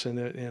audience,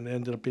 and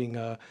ended up being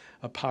a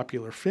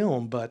popular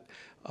film. But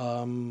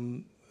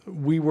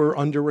we were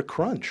under a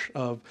crunch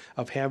of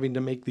having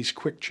to make these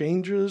quick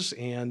changes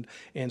and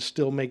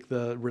still make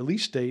the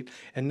release date,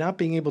 and not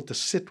being able to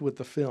sit with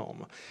the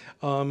film.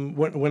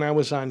 When I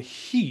was on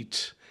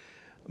Heat,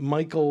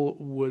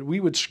 we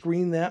would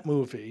screen that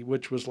movie,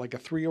 which was like a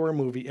 3-hour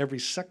movie, every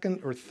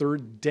second or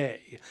third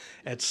day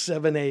at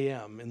 7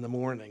 a.m. in the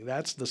morning.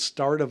 That's the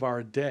start of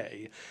our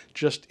day,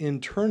 just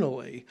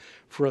internally,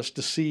 for us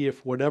to see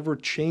if whatever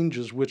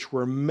changes, which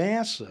were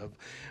massive,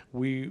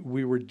 we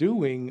were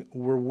doing,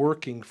 were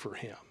working for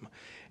him.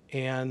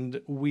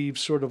 And we've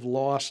sort of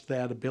lost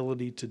that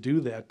ability to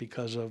do that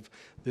because of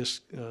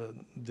this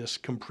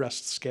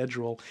compressed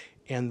schedule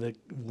and the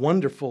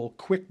wonderful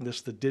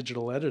quickness that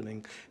digital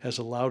editing has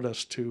allowed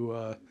us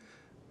to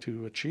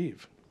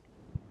achieve.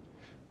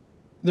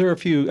 There are a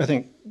few, I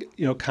think,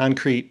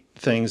 concrete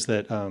things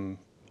that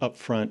up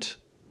front,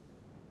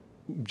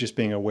 just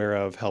being aware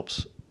of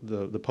helps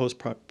the post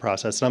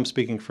process. And I'm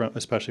speaking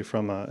especially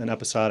from an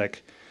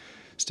episodic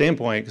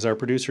standpoint, because our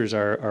producers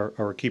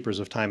are keepers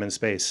of time and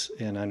space,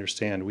 and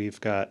understand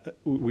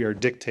we are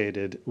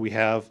dictated. We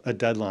have a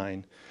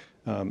deadline.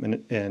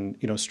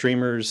 And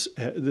streamers,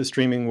 the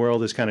streaming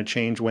world has kind of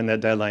changed when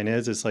that deadline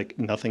is. It's like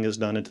nothing is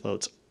done until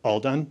it's all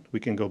done. We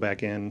can go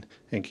back in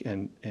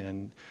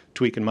and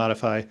tweak and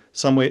modify.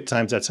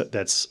 Times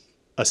that's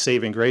a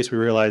saving grace. We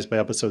realized by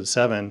episode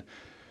 7,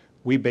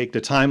 we baked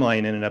a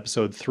timeline in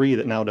episode 3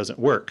 that now doesn't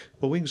work.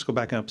 Well, we can just go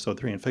back in episode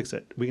 3 and fix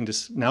it.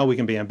 Now we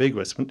can be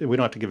ambiguous. We don't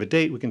have to give a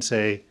date. We can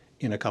say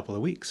in a couple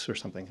of weeks or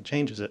something. It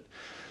changes it.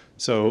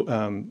 So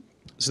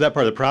that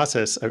part of the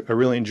process, I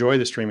really enjoy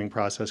the streaming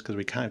process because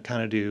we kind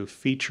of do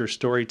feature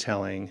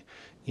storytelling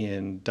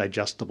in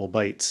digestible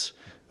bites,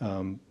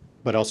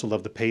 but also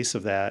love the pace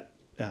of that.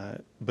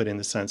 But in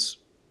the sense,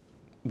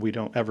 we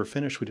don't ever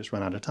finish. We just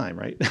run out of time,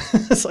 right?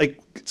 It's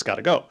like, it's got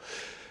to go.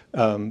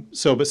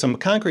 But some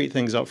concrete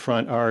things up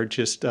front are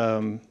just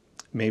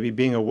maybe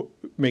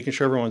making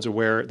sure everyone's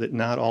aware that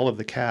not all of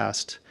the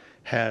cast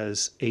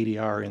has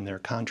ADR in their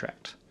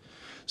contract.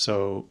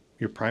 So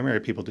your primary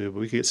people do, but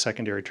we could get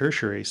secondary,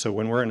 tertiary. So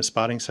when we're in a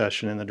spotting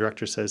session and the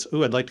director says,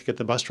 "Ooh, I'd like to get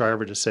the bus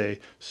driver to say,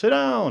 'Sit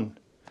down,"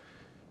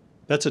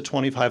 that's a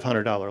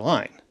 $2,500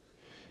 line.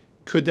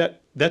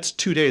 That's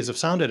 2 days of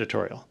sound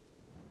editorial.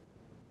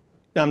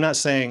 Now, I'm not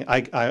saying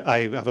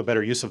I have a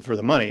better use for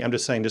the money. I'm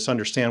just saying just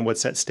understand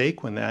what's at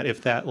stake when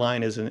if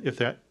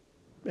that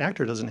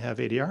actor doesn't have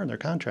ADR in their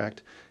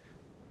contract,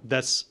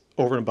 that's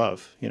over and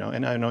above,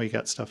 and I know you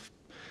got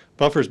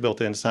buffers built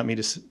in. It's not me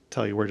to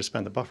tell you where to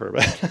spend the buffer,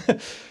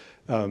 but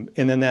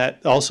and then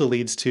that also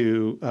leads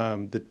to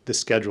the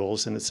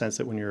schedules, in the sense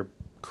that when you're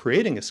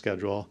creating a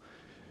schedule,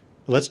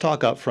 let's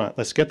talk up front.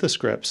 Let's get the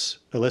scripts.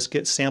 Let's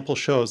get sample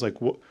shows. Like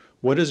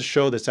what is a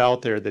show that's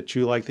out there that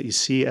you like, that you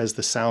see as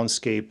the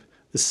soundscape,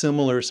 the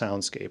similar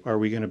soundscape? Are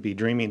we going to be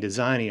dreamy and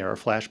designy? Are our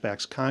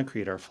flashbacks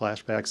concrete? Are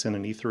flashbacks in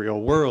an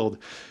ethereal world?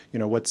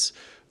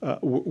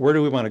 Where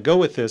do we want to go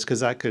with this? Because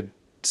that could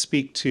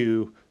speak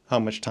to how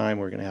much time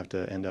we're going to have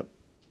to end up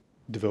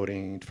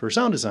devoting for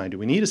sound design. Do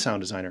we need a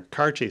sound designer?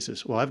 Car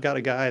chases. Well, I've got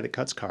a guy that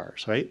cuts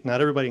cars, right?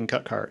 Not everybody can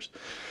cut cars.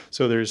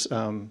 So there's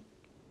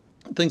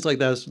things like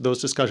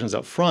those discussions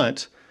up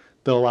front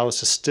that allow us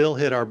to still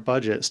hit our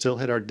budget, still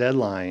hit our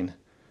deadline,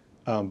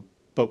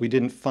 but we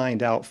didn't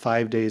find out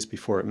 5 days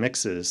before it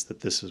mixes that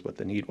this is what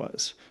the need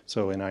was.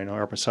 So in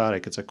our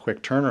episodic, it's a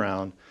quick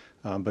turnaround,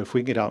 but if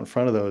we get out in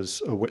front of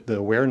the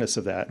awareness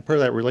of that, and part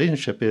of that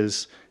relationship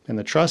is, and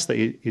the trust that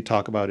you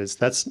talk about is,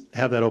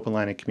 have that open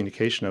line of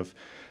communication of,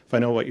 if I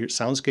know what your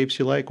soundscapes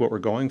you like, what we're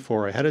going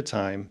for ahead of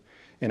time,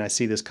 and I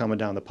see this coming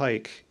down the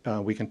pike,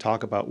 we can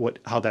talk about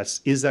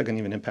is that going to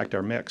even impact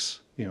our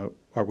mix?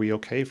 Are we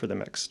okay for the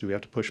mix? Do we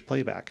have to push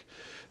playback?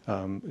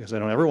 Because I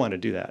don't ever want to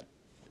do that.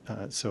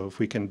 So if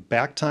we can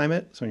back time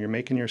it, so when you're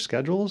making your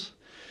schedules,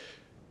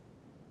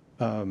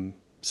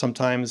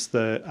 sometimes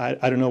I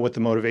don't know what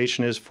the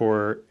motivation is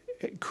for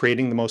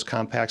creating the most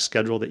compact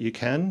schedule that you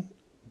can,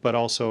 but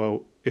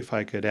also if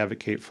I could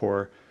advocate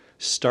for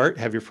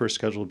have your first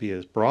schedule be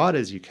as broad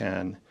as you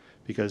can,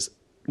 because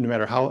no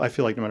matter how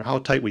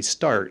tight we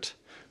start,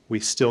 we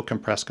still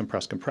compress.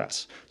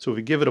 So if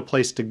we give it a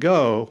place to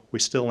go, we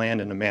still land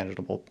in a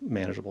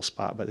manageable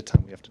spot by the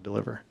time we have to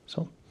deliver.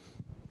 So,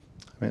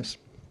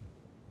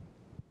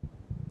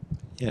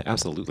 Yeah,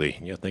 absolutely.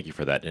 Thank you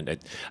for that. And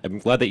I'm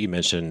glad that you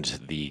mentioned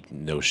the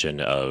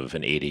notion of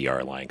an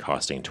ADR line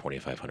costing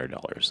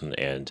 $2,500.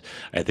 And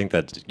I think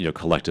that,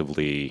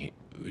 collectively,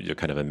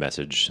 kind of a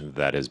message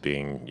that is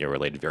being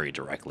relayed very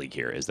directly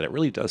here is that it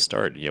really does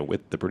start,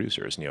 with the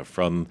producers,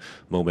 from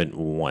moment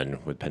one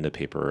with pen to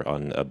paper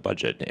on a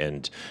budget.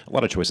 And a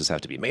lot of choices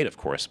have to be made, of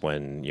course,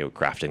 when,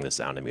 crafting the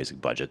sound and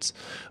music budgets.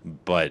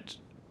 But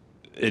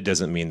it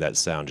doesn't mean that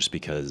sound, just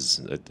because,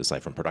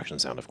 aside from production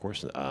sound, of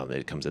course,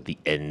 it comes at the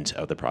end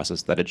of the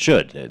process, that it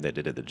should.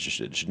 It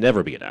should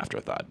never be an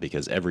afterthought,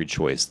 because every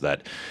choice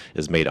that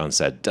is made on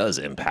set does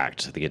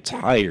impact the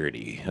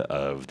entirety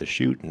of the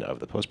shoot and of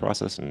the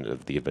post-process and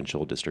of the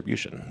eventual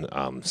distribution.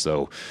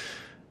 So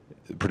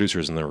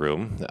producers in the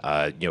room,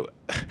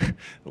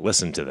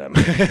 listen to them.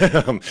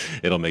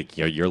 It'll make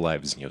your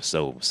lives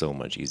so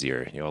much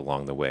easier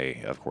along the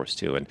way, of course,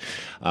 too. And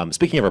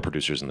speaking of our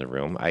producers in the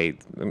room, I'm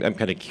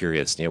kind of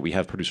curious. We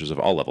have producers of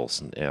all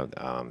levels.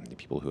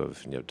 People who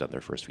have done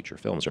their first feature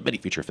films or many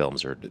feature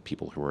films, or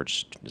people who are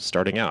just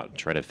starting out,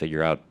 trying to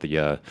figure out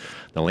the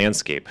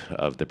landscape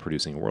of the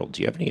producing world.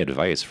 Do you have any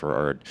advice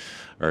for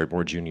our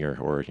more junior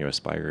or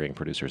aspiring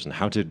producers on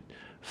how to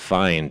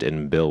find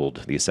and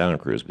build these sound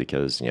crews?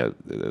 Because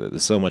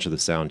so much of the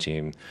sound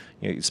team,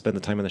 you spend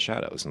the time in the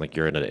shadows, and like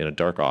you're in a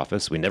dark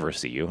office, we never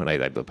see you. And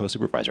I post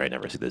supervisor, I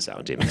never see the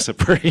sound team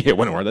except for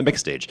when we're on the mix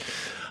stage.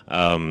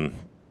 How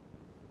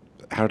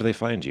do they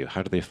find you?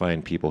 How do they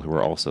find people who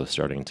are also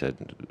starting to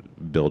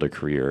build a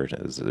career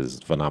as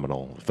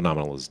phenomenal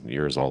as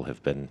yours all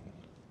have been?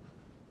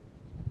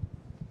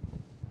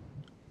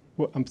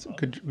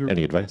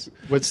 Any advice?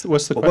 What's the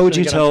question? What would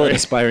you again? tell an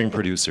aspiring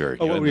producer?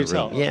 What would in we the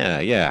room? tell?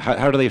 Yeah.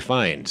 How do they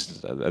find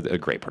a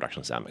great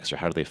production sound mixer?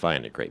 How do they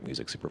find a great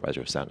music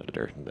supervisor, sound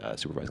editor,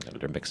 supervising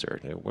editor,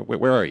 mixer?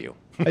 Where are you?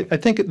 I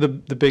think the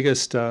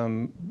biggest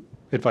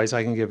advice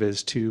I can give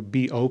is to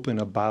be open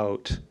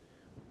about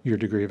your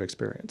degree of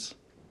experience.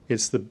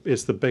 It's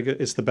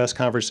the best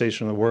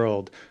conversation in the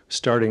world,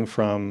 starting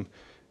from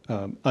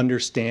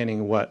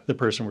understanding what the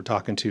person we're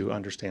talking to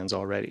understands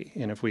already.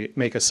 And if we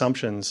make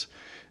assumptions,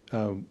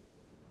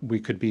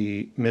 we could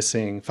be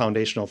missing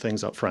foundational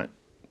things up front.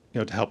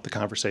 to help the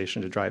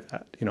conversation, to drive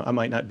that. I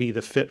might not be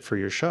the fit for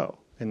your show,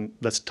 and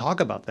let's talk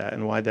about that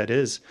and why that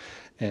is.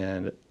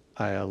 And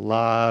I have a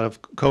lot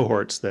of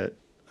cohorts that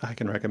I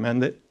can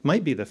recommend that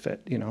might be the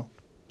fit.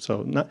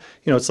 So not,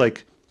 it's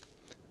like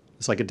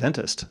a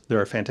dentist. There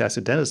are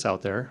fantastic dentists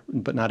out there,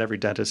 but not every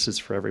dentist is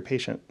for every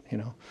patient.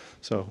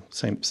 So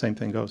same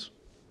thing goes.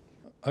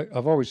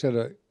 I've always had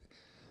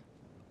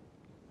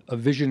a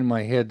vision in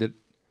my head that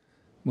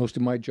most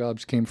of my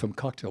jobs came from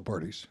cocktail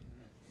parties.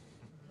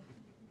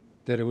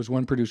 That it was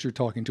one producer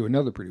talking to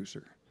another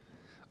producer.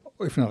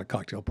 If not a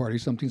cocktail party,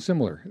 something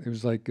similar. It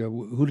was like,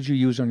 who did you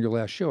use on your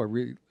last show? I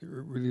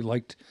really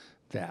liked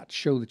that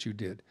show that you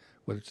did,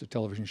 whether it's a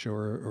television show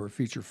or a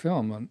feature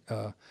film.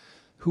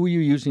 Who are you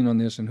using on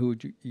this and who are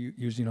you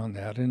using on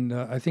that? And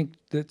I think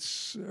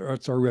it's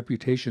our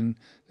reputation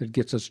that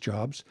gets us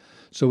jobs.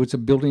 So it's a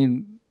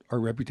building our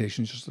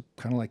reputation, just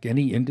kind of like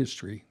any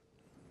industry.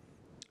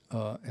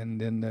 And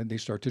then they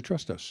start to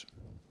trust us.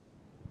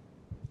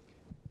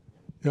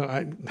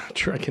 I'm not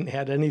sure I can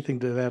add anything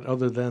to that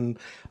other than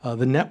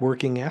the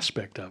networking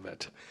aspect of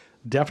it.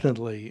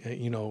 Definitely,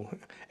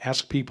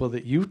 ask people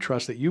that you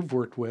trust, that you've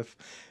worked with,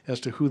 as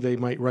to who they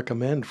might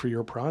recommend for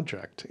your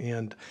project.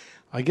 And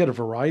I get a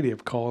variety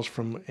of calls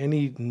from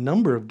any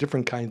number of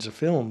different kinds of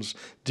films,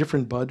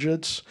 different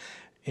budgets.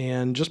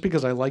 And just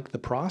because I like the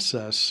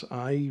process,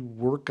 I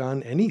work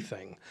on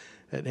anything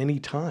at any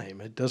time.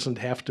 It doesn't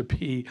have to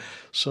be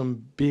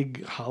some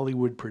big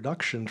Hollywood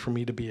production for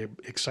me to be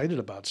excited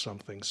about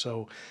something.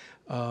 So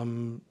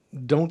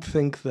don't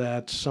think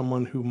that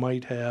someone who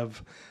might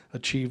have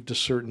achieved a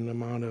certain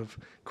amount of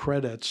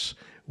credits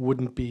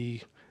wouldn't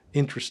be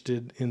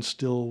interested in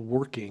still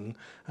working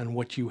on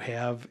what you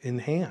have in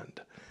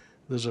hand.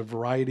 There's a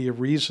variety of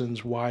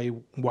reasons why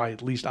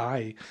at least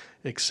I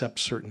accept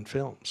certain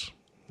films.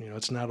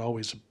 It's not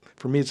always,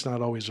 for me, it's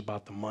not always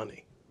about the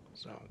money.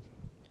 So.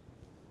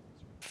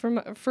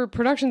 For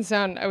production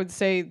sound, I would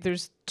say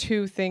there's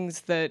two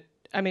things that,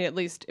 at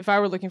least if I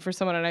were looking for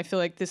someone, and I feel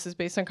like this is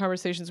based on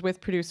conversations with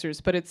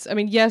producers, but it's,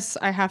 yes,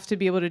 I have to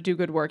be able to do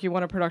good work. You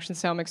want a production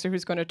sound mixer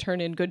who's going to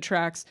turn in good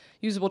tracks,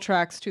 usable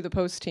tracks to the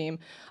post team.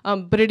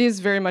 But it is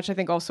very much, I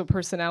think, also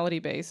personality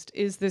based.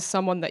 Is this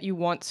someone that you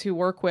want to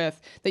work with,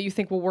 that you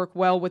think will work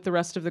well with the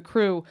rest of the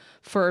crew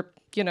for,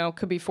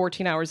 could be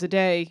 14 hours a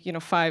day,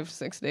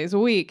 5-6 days a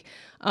week.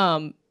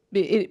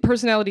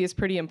 Personality is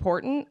pretty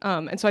important.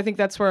 And so I think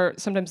that's where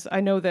sometimes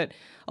I know that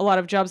a lot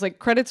of jobs, like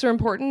credits are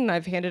important. And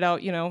I've handed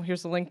out,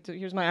 here's the link to,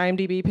 here's my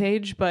IMDb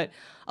page. But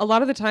a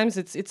lot of the times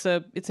it's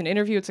an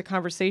interview, it's a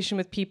conversation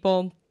with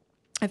people.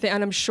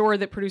 And I'm sure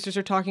that producers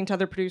are talking to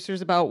other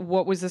producers about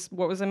what was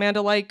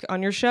Amanda like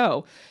on your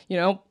show?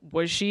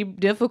 Was she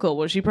difficult?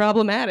 Was she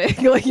problematic?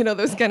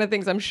 Those kind of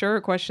things I'm sure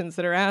are questions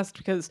that are asked,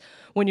 because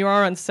when you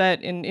are on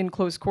set in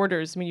close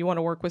quarters, you want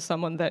to work with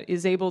someone that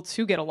is able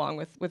to get along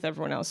with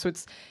everyone else. So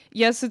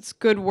it's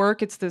good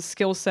work. It's the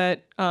skill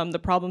set, the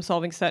problem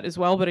solving set as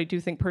well. But I do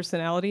think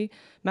personality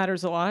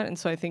matters a lot. And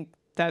so I think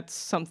that's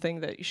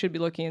something that you should be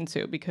looking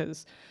into,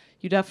 because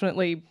you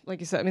definitely, like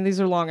you said,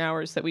 these are long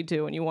hours that we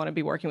do, and you want to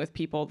be working with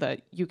people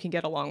that you can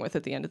get along with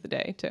at the end of the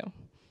day, too.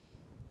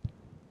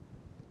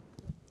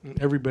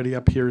 Everybody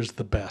up here is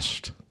the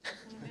best.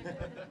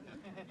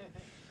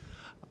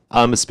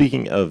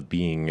 Speaking of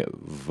being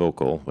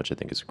vocal, which I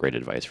think is great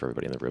advice for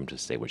everybody in the room, to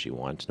say what you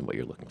want and what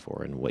you're looking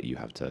for and what you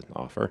have to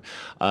offer.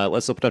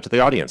 Let's open up to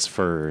the audience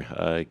for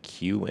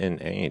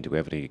Q&A. Do we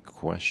have any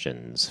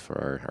questions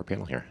for our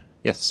panel here?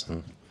 Yes.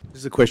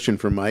 This is a question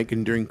for Mike.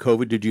 And during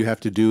COVID, did you have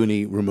to do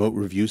any remote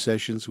review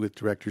sessions with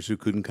directors who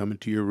couldn't come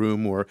into your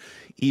room? Or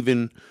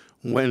even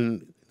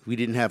when we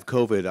didn't have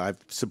COVID, I've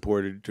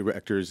supported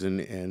directors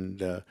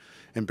and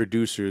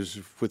producers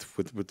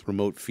with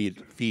remote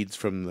feeds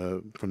from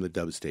the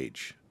dub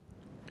stage.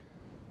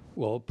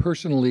 Well,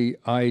 personally,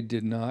 I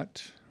did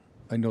not.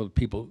 I know that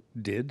people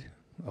did.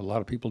 A lot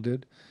of people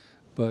did.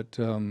 But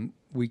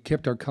we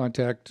kept our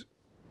contact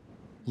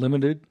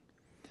limited.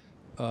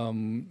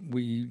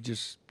 We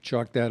just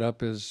chalked that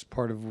up as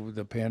part of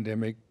the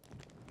pandemic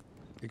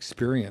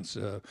experience.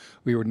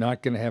 We were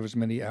not going to have as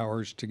many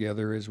hours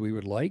together as we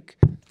would like.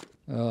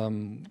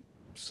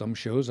 Some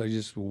shows I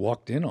just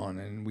walked in on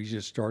and we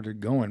just started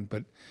going,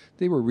 but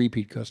they were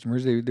repeat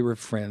customers. They were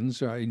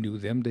friends. I knew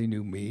them. They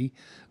knew me.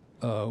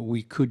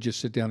 We could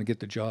just sit down and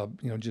get the job,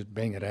 just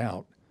bang it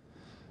out,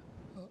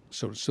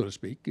 so to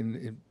speak.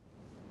 And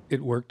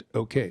it worked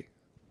okay.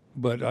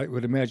 But I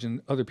would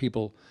imagine other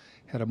people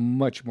had a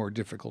much more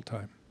difficult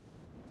time.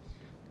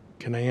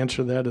 Can I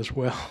answer that as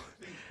well?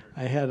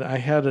 I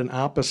had an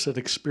opposite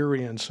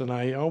experience, and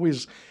I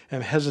always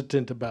am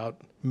hesitant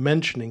about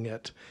mentioning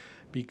it,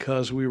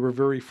 because we were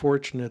very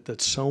fortunate that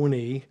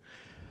Sony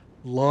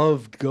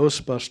loved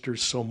Ghostbusters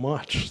so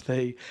much.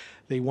 They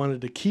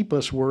wanted to keep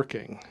us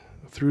working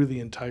through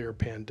the entire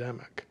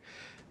pandemic.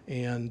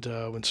 And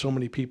when so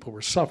many people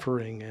were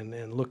suffering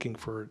and looking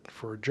for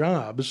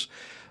jobs,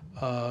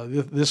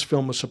 this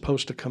film was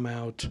supposed to come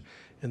out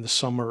in the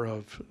summer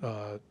of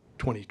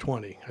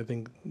 2020, I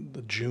think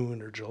the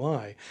June or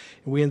July.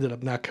 And we ended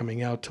up not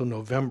coming out till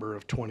November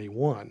of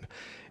 21.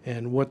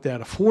 And what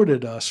that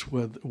afforded us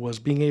was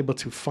being able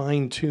to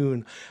fine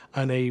tune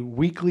on a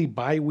weekly,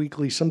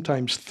 bi-weekly,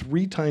 sometimes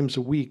 3 times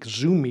a week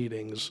Zoom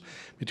meetings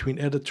between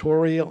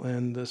editorial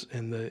and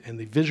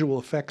the visual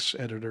effects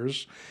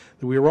editors.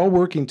 We were all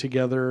working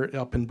together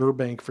up in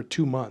Burbank for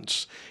 2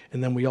 months,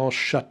 and then we all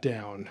shut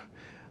down.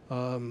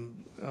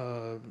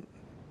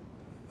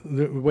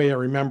 The way I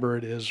remember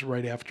it is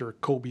right after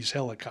Kobe's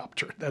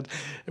helicopter.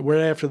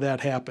 Right after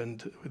that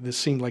happened, this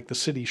seemed like the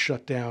city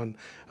shut down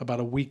about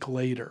a week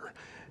later.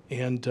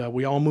 And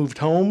we all moved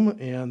home,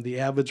 and the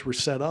Avids were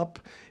set up,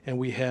 and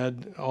we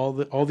had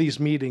all these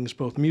meetings,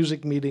 both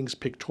music meetings,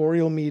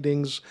 pictorial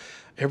meetings.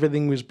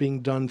 Everything was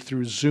being done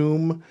through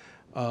Zoom,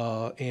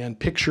 and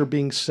picture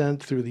being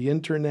sent through the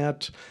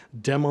internet,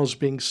 demos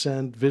being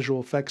sent,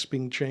 visual effects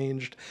being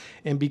changed.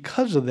 And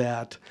because of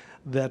that,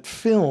 that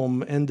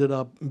film ended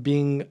up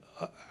being,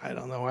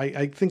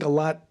 I think a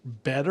lot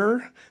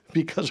better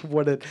because of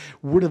what it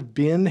would have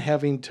been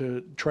having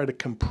to try to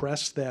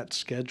compress that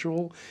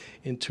schedule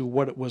into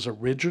what it was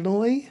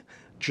originally,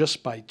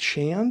 just by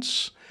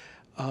chance.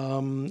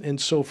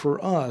 And so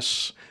for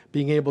us,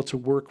 being able to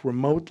work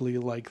remotely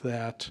like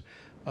that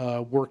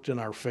worked in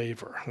our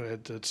favor.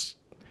 It's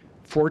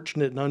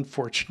fortunate and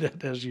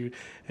unfortunate, as you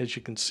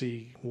can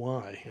see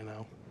why, Can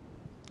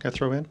I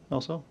throw in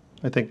also?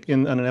 I think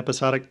on an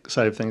episodic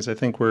side of things, I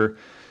think we're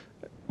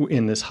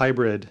in this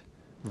hybrid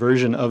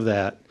version of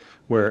that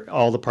where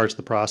all the parts of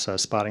the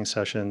process, spotting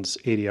sessions,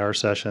 ADR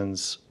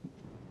sessions,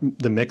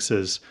 the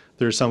mixes,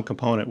 there's some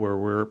component where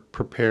we're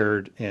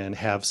prepared and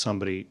have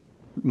somebody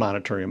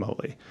monitoring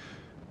remotely.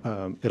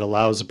 It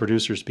allows the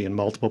producers to be in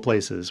multiple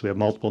places. We have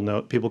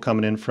multiple people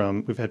coming in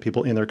we've had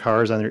people in their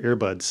cars on their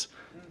earbuds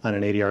on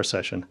an ADR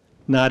session.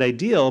 Not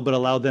ideal, but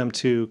allow them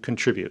to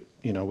contribute,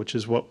 which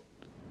is what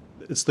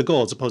it's the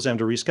goal, as opposed to having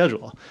to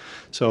reschedule.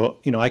 So,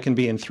 I can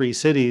be in 3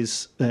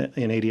 cities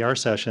in ADR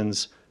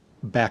sessions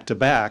back to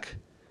back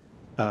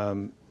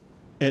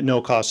at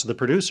no cost to the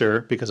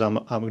producer because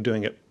I'm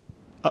doing it,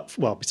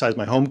 besides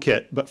my home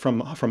kit, but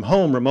from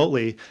home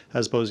remotely,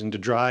 as opposed to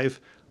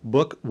drive,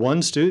 book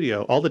one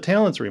studio, all the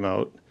talent's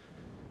remote,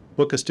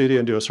 book a studio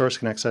and do a Source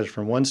Connect session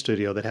from one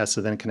studio that has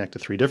to then connect to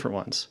 3 different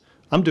ones.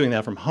 I'm doing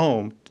that from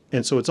home,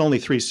 and so it's only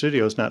 3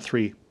 studios, not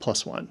 3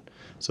 plus 1.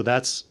 So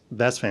that's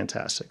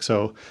fantastic.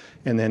 So,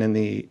 and then in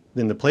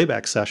the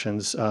playback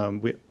sessions, I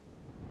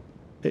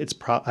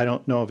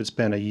don't know if it's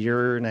been a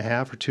year and a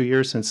half or 2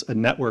 years since a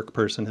network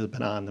person has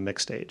been on the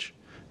mix stage.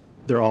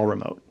 They're all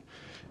remote,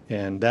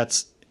 and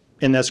that's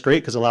great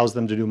because it allows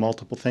them to do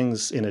multiple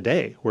things in a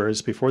day.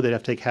 Whereas before they'd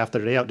have to take half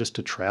their day out just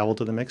to travel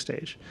to the mix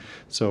stage.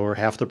 So, or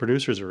half the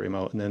producers are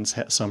remote, and then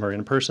some are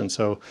in person.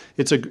 So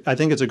I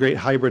think it's a great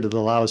hybrid that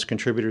allows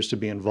contributors to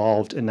be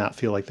involved and not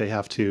feel like they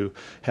have to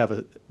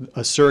have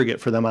a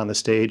surrogate for them on the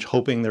stage,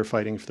 hoping they're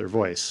fighting for their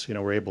voice.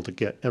 We're able to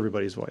get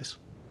everybody's voice.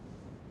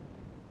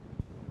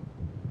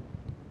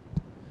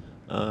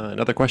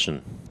 Another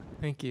question.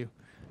 Thank you.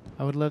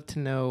 I would love to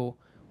know,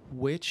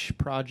 which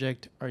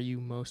project are you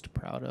most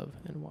proud of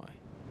and why?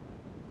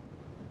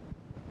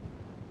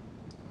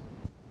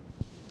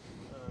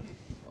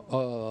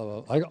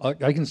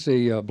 I can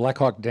say Black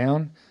Hawk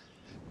Down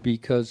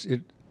because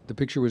the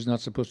picture was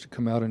not supposed to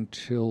come out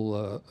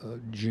until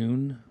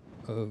June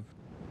of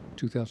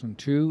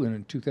 2002, and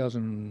in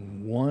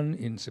 2001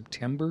 in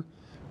September,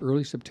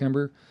 early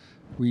September,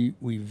 we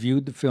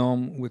viewed the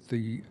film with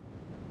the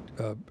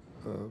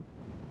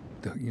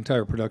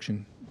entire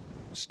production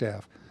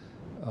staff.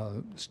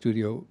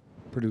 Studio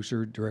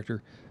producer,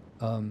 director,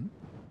 and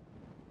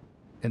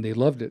they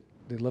loved it.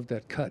 They loved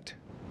that cut,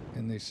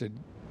 and they said,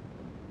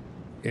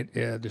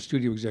 the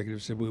studio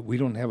executive said, we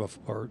don't have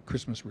our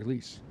Christmas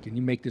release. Can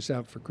you make this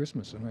out for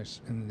Christmas?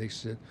 And they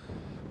said,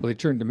 well, they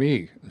turned to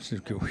me and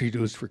said, can we do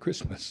this for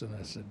Christmas? And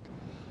I said,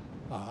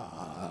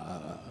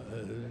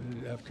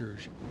 after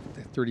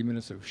 30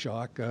 minutes of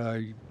shock,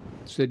 I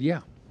said,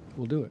 yeah,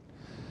 we'll do it.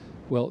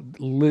 Well,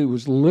 it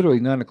was literally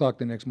 9 o'clock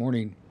the next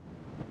morning.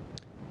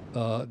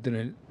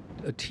 Then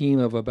a team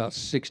of about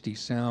 60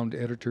 sound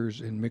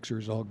editors and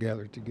mixers all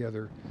gathered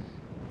together,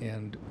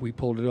 and we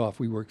pulled it off.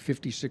 We worked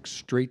 56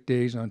 straight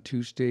days on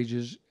 2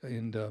 stages,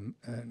 and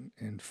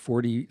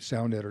 40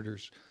 sound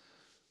editors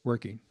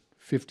working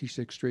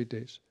 56 straight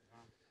days,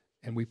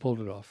 and we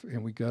pulled it off,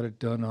 and we got it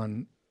done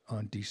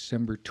on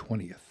December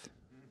 20th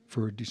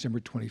for a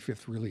December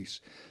 25th release.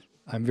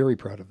 I'm very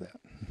proud of that,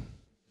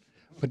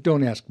 but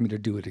don't ask me to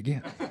do it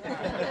again.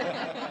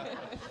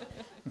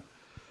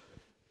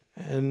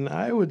 And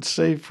I would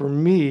say for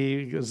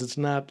me, because it's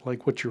not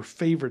like what's your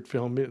favorite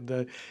film,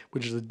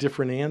 which is a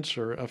different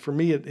answer, for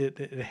me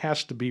it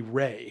has to be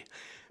Ray,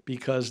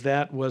 because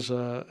that was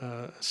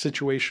a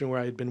situation where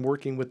I had been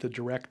working with the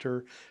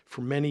director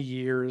for many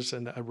years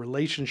and a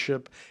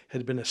relationship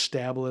had been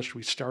established.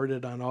 We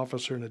started on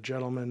Officer and a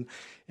Gentleman,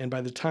 and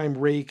by the time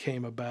Ray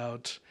came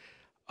about,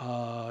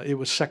 it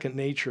was second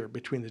nature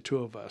between the two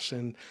of us.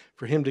 And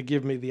for him to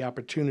give me the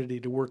opportunity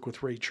to work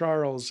with Ray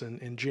Charles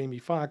and Jamie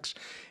Foxx,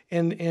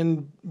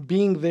 and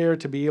being there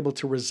to be able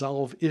to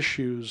resolve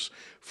issues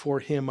for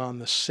him on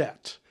the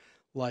set,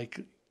 like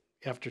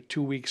after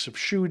 2 weeks of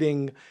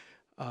shooting,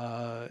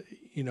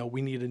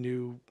 we need a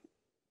new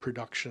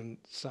production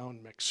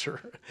sound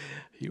mixer.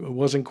 It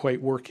wasn't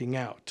quite working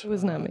out. It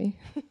was not me.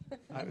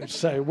 I would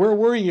say, where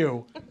were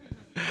you?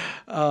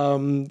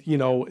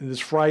 This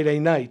Friday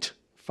night,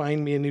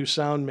 find me a new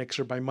sound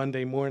mixer by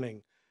Monday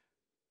morning.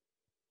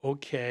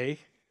 Okay,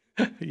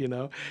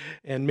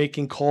 and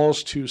making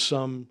calls to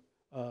some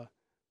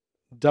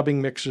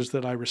dubbing mixers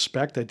that I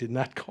respect. I did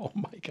not call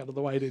Mike. I don't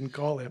know why I didn't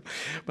call him,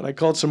 but I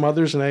called some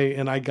others,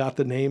 and I got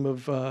the name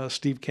of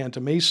Steve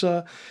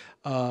Cantamesa.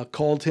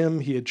 Called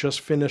him. He had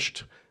just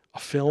finished a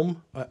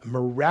film,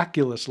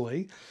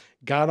 miraculously.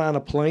 Got on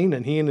a plane,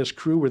 and he and his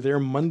crew were there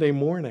Monday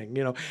morning.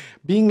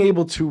 Being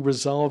able to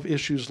resolve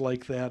issues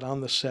like that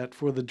on the set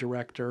for the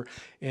director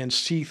and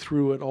see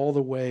through it all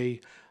the way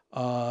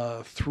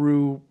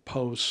through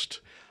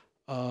post,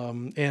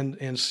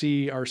 and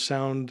see our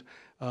sound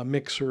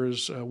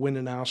mixers win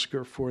an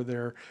Oscar for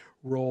their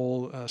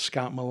role.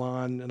 Scott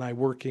Milan and I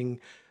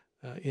working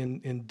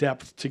in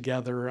depth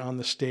together on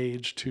the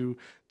stage to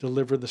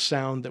deliver the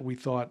sound that we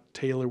thought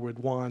Taylor would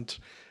want,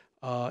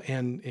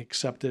 and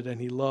accepted, and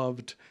he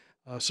loved.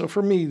 So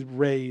for me,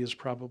 Ray is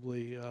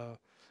probably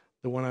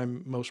the one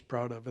I'm most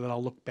proud of, and that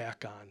I'll look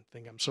back on.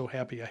 I'm so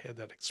happy I had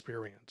that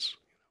experience.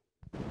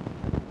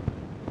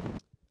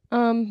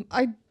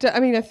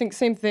 I think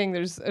same thing.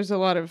 There's a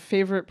lot of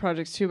favorite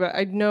projects too, but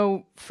I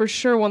know for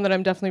sure one that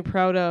I'm definitely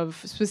proud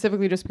of,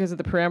 specifically just because of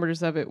the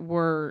parameters of it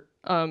were,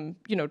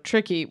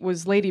 tricky,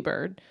 was Lady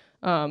Bird.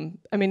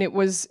 It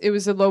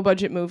was a low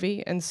budget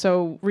movie, and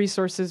so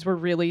resources were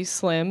really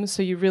slim.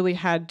 So you really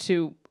had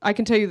to. I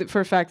can tell you that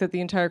for a fact that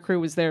the entire crew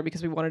was there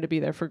because we wanted to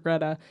be there for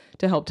Greta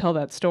to help tell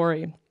that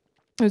story.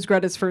 It was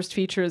Greta's first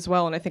feature as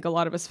well, and I think a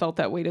lot of us felt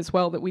that weight as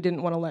well, that we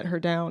didn't want to let her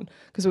down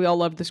because we all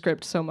loved the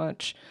script so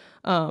much.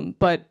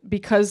 But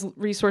because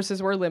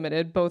resources were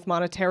limited, both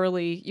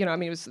monetarily,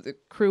 the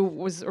crew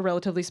was a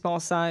relatively small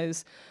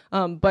size.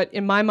 But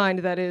in my mind,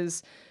 that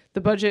is,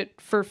 the budget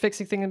for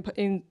fixing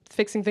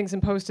things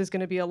in post is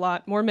going to be a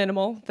lot more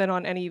minimal than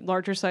on any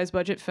larger size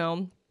budget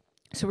film.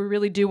 So we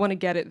really do want to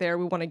get it there.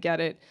 We want to get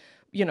it,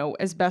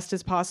 as best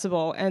as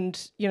possible. And,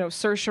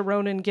 Saoirse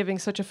Ronan giving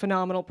such a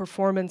phenomenal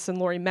performance, and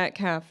Laurie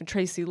Metcalf and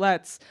Tracy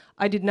Letts,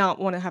 I did not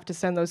want to have to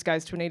send those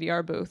guys to an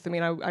ADR booth.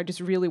 I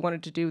just really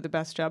wanted to do the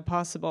best job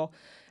possible.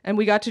 And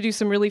we got to do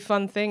some really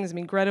fun things.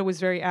 Greta was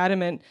very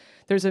adamant.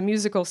 There's a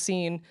musical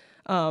scene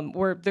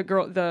where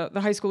the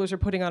high schoolers are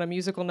putting on a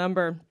musical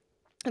number,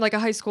 like a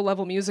high school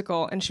level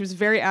musical, and she was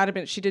very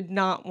adamant she did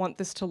not want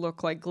this to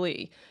look like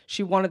Glee.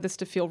 She wanted this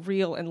to feel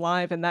real and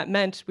live, and that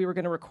meant we were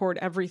going to record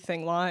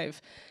everything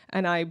live.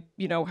 And I,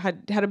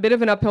 had a bit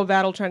of an uphill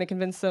battle trying to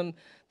convince them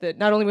that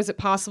not only was it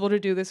possible to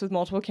do this with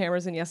multiple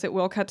cameras, and yes, it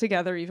will cut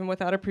together even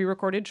without a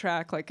pre-recorded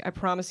track. Like, I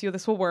promise you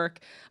this will work.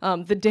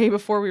 The day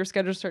before we were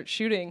scheduled to start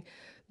shooting,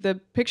 the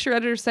picture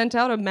editor sent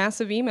out a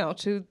massive email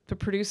to the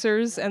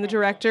producers and the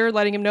director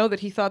letting him know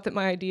that he thought that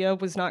my idea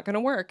was not going to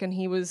work, and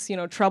he was,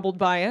 troubled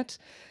by it,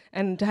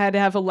 and had to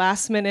have a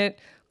last minute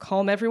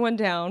calm everyone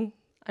down.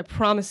 I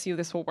promise you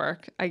this will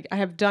work. I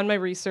have done my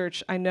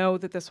research. I know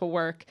that this will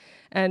work.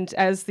 And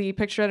as the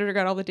picture editor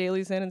got all the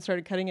dailies in and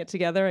started cutting it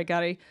together, I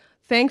got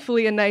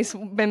thankfully a nice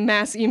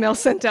mass email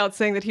sent out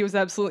saying that he was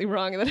absolutely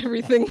wrong and that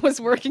everything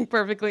was working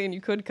perfectly and you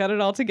could cut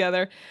it all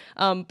together.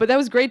 But that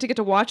was great to get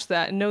to watch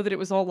that and know that it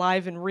was all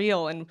live and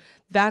real, and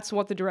that's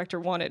what the director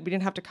wanted. We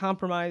didn't have to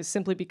compromise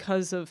simply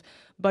because of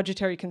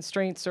budgetary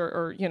constraints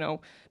or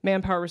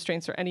manpower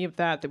restraints or any of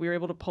that we were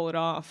able to pull it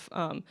off.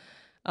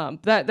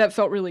 That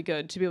felt really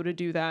good to be able to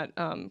do that,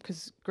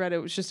 because Greta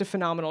was just a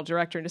phenomenal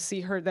director, and to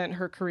see her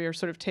career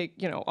sort of take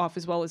off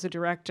as well as a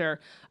director,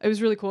 it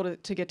was really cool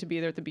to get to be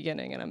there at the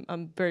beginning, and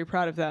I'm very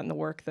proud of that and the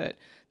work that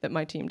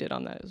my team did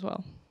on that as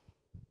well.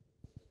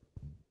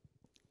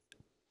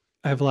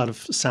 I have a lot of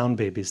sound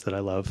babies that I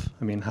love.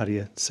 How do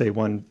you say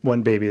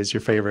one baby is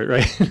your favorite,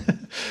 right?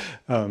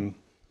 I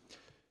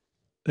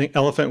think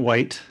Elephant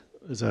White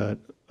was a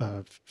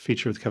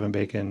feature with Kevin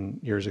Bacon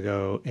years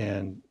ago,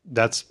 and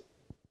that's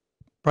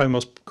probably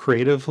most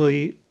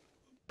creatively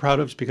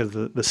proud of, because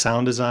the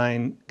sound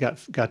design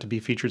got to be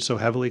featured so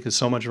heavily, because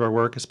so much of our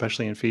work,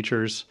 especially in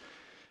features,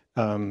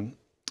 from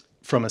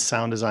a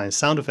sound design,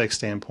 sound effects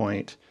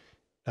standpoint,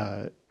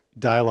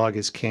 dialogue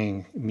is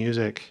king,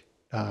 music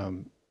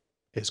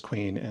is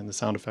queen, and the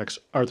sound effects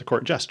are the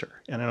court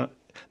jester. And I'm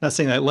not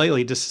saying that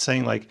lightly, just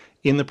saying, like,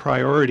 in the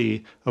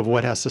priority of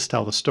what has to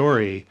tell the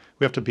story,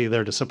 we have to be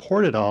there to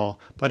support it all,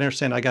 but I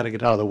understand I got to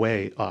get out of the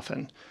way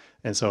often.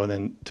 And so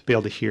then to be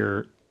able to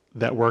hear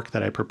that work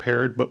that I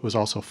prepared, but was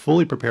also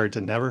fully prepared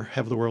to never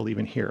have the world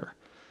even hear,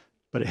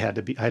 but I had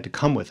to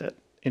come with it,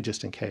 and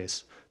just in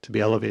case, to be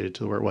elevated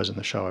to where it was in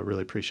the show. I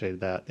really appreciated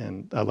that,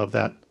 and I love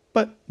that,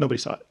 but nobody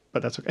saw it,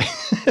 but that's okay.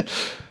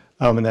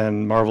 And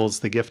then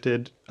Marvel's The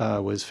Gifted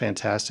was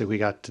fantastic. We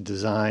got to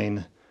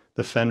design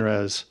the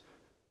Fenris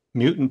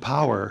mutant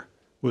power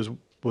was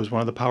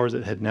one of the powers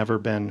that had never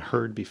been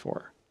heard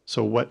before.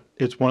 So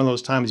it's one of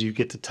those times you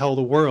get to tell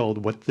the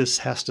world what this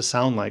has to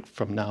sound like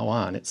from now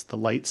on. It's the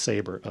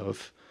lightsaber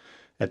of,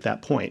 at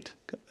that point,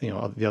 the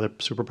other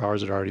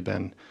superpowers had already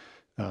been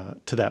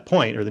to that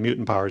point, or the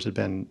mutant powers had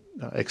been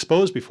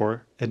exposed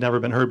before, had never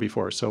been heard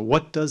before. So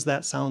what does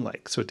that sound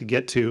like? So to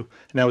get to,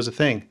 and that was the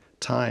thing,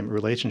 time,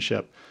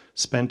 relationship,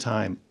 spend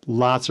time,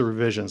 lots of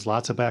revisions,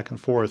 lots of back and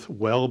forth,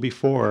 well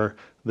before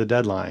the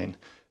deadline,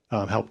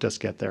 helped us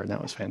get there, and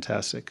that was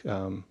fantastic.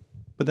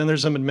 But then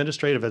there's some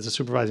administrative, as a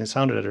supervising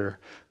sound editor,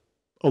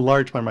 a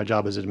large part of my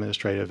job is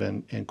administrative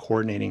and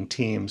coordinating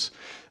teams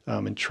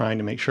and trying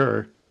to make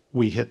sure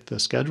we hit the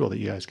schedule that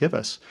you guys give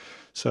us.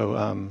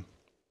 So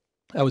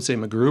I would say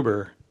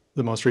MacGruber,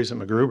 the most recent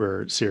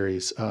MacGruber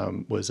series,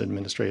 was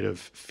administrative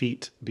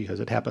feat because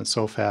it happened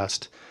so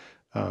fast.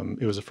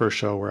 It was the first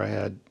show where I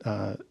had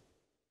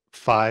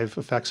 5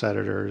 effects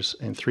editors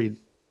and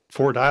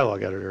 4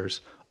 dialogue editors,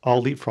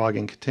 all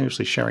leapfrogging,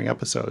 continuously sharing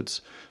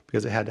episodes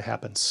because it had to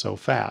happen so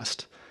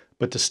fast.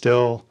 But to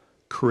still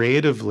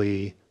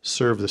creatively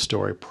serve the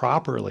story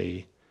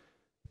properly,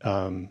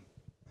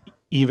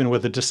 even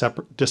with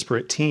a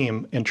disparate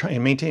team, and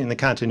maintaining the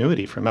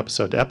continuity from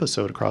episode to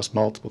episode across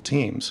multiple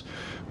teams,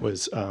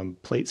 was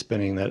plate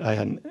spinning that I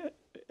hadn't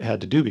had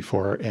to do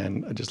before,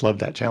 and I just loved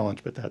that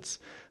challenge. But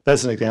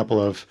that's an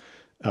example of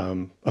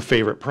a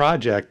favorite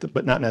project,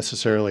 but not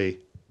necessarily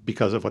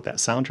because of what that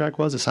soundtrack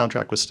was. The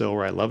soundtrack was still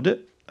where I loved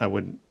it.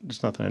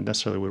 There's nothing I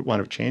necessarily would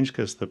want to change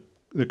because the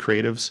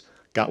creatives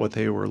got what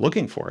they were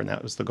looking for, and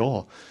that was the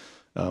goal.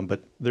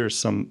 But there's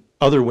some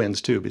other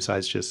wins too,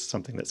 besides just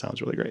something that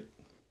sounds really great.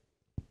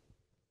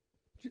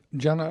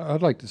 John,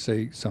 I'd like to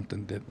say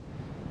something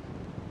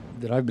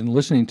that I've been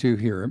listening to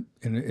here,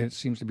 and it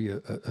seems to be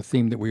a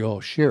theme that we all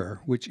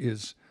share, which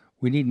is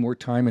we need more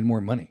time and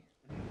more money.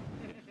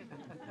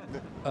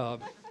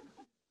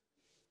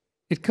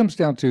 It comes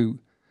down to,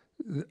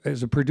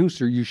 as a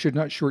producer, you should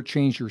not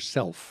shortchange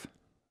yourself.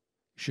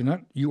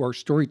 You are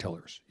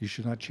storytellers. You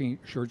should not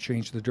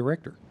shortchange the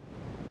director.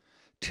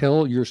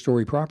 Tell your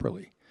story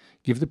properly.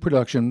 Give the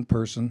production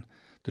person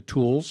the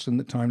tools and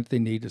the time that they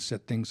need to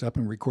set things up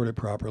and record it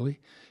properly.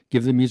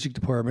 Give the music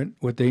department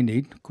what they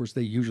need. Of course,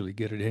 they usually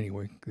get it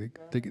anyway. They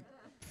get the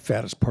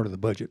fattest part of the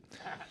budget.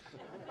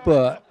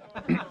 But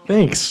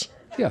Thanks.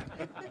 yeah.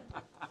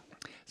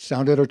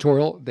 Sound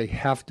editorial, they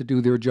have to do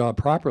their job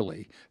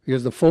properly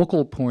because the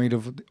focal point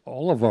of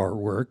all of our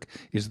work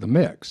is the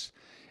mix.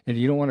 And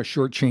you don't want to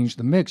shortchange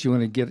the mix. You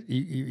want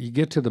to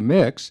get to the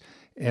mix,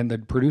 and the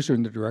producer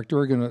and the director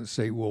are going to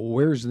say, well,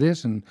 where's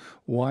this, and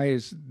why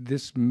is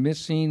this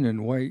missing,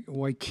 and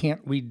why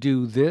can't we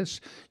do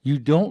this? You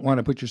don't want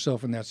to put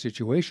yourself in that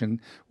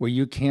situation where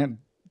you can't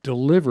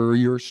deliver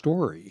your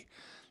story.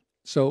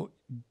 So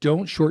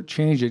don't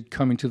shortchange it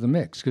coming to the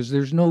mix, because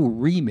there's no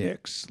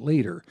remix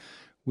later.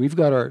 We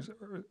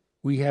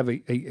have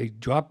a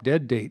drop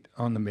dead date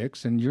on the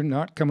mix, and you're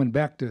not coming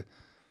back to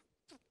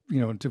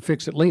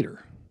fix it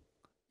later.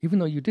 Even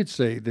though you did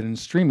say that in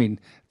streaming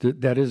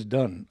that is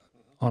done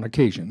on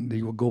occasion, that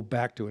you will go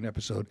back to an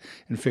episode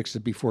and fix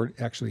it before it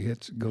actually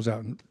goes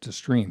out to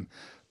stream.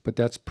 But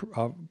that's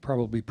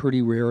probably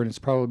pretty rare, and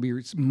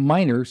it's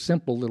minor,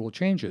 simple little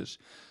changes.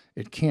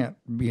 It can't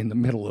be in the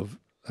middle of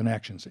an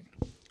action scene.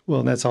 Well,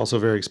 and that's also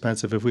very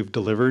expensive. If we've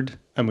delivered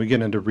and we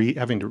get into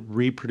having to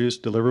reproduce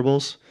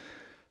deliverables,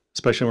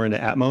 especially when we're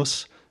into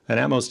Atmos, an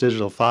Atmos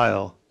digital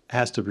file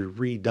has to be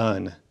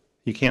redone.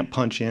 You can't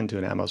punch into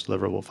an Atmos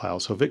deliverable file.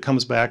 So if it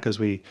comes back as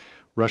we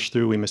rush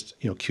through, we missed,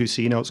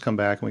 QC notes come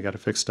back and we got to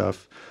fix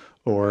stuff,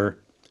 or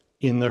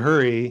in the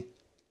hurry,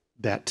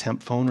 that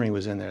temp phone ring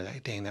was in there.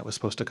 Dang, that was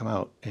supposed to come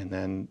out. And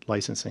then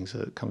licensing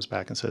comes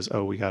back and says,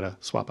 oh, we got to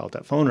swap out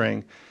that phone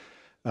ring.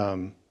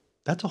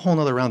 That's a whole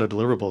nother round of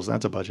deliverables.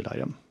 That's a budget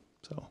item.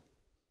 So,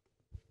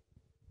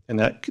 and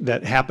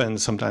that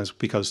happens sometimes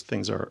because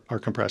things are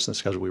compressed in the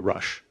schedule. We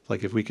rush.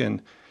 Like if we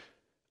can,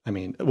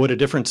 what a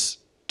difference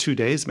 2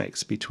 days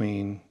makes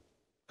between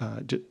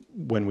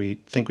when we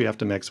think we have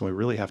to mix and we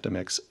really have to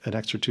mix. An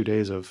extra 2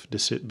 days of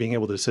being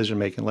able to decision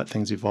make and let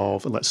things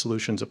evolve and let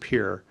solutions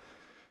appear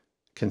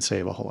can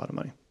save a whole lot of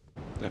money.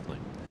 Definitely.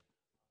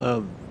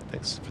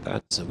 Thanks for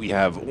that. So we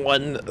have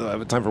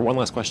time for one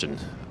last question.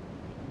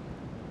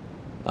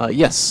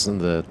 Yes, in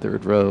the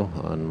third row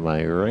on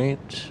my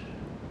right.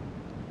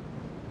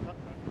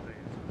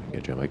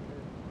 Get you, Mike.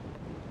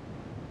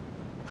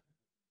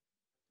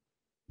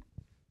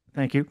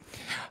 Thank you.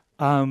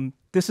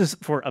 This is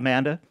for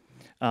Amanda.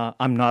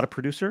 I'm not a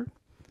producer.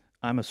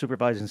 I'm a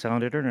supervising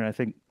sound editor, and I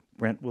think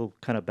Brent will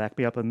kind of back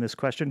me up on this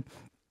question.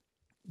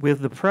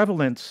 With the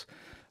prevalence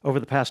over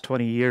the past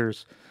 20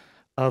 years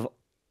of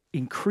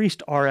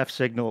increased RF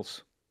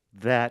signals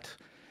that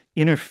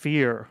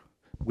interfere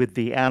with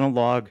the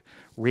analog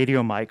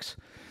radio mics,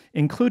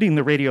 including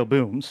the radio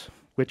booms,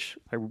 which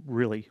I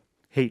really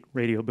hate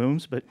radio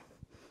booms, but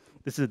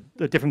this is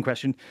a different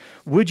question.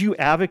 Would you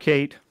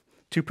advocate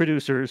to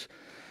producers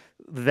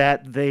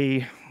that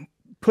they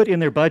put in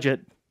their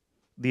budget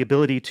the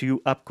ability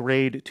to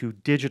upgrade to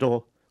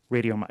digital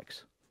radio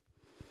mics?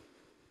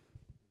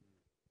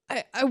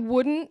 I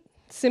wouldn't,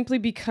 simply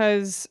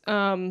because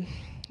a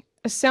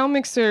sound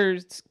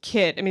mixer's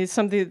kit, I mean, it's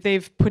something that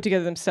they've put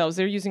together themselves.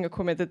 They're using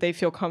equipment that they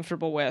feel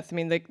comfortable with. I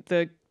mean,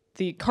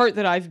 the cart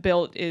that I've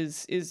built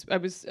is I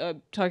was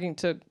talking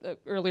to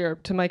earlier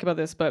to Mike about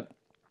this, but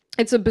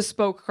it's a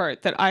bespoke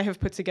cart that I have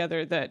put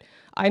together that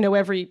I know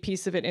every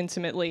piece of it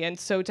intimately. And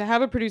so to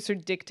have a producer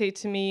dictate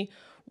to me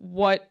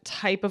what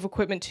type of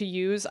equipment to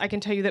use, I can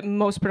tell you that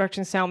most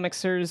production sound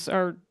mixers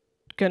are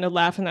going to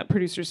laugh in that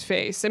producer's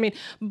face. I mean,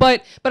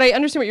 but I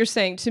understand what you're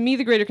saying. To me,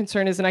 the greater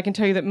concern is, and I can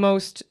tell you that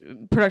most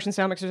production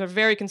sound mixers are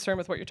very concerned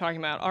with what you're talking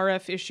about.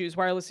 RF issues,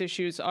 wireless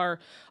issues are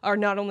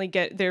not only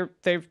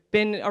they've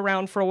been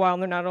around for a while,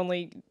 and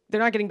they're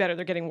not getting better,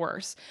 they're getting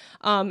worse.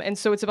 And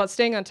so it's about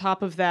staying on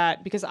top of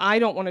that, because I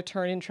don't want to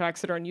turn in tracks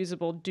that are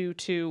unusable due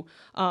to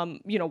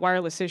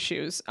wireless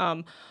issues.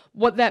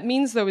 What that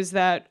means, though, is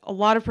that a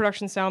lot of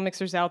production sound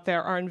mixers out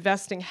there are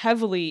investing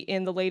heavily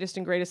in the latest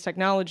and greatest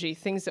technology,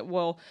 things that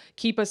will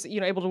keep us,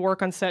 able to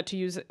work on set, to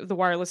use the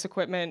wireless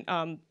equipment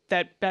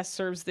that best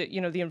serves the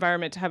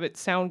environment, to have it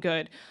sound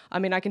good. I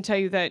mean, I can tell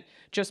you that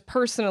just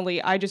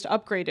personally, I just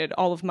upgraded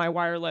all of my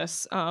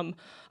wireless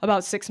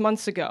about 6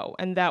 months ago,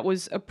 and that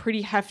was a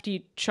pretty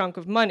hefty chunk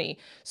of money.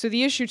 So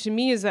the issue to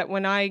me is that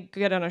when I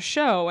get on a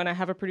show and I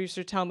have a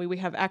producer tell me we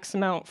have X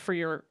amount for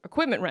your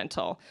equipment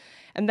rental,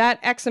 and that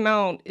X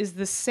amount is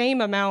the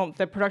same amount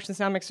that production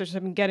sound mixers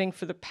have been getting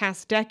for the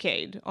past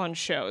decade on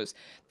shows,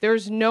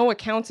 there's no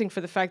accounting for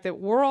the fact that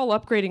we're all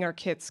upgrading our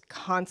kits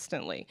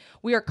constantly.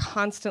 We are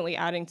constantly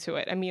adding to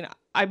it. I mean,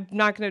 I'm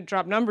not going to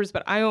drop numbers,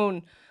 but I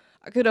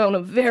could own a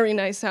very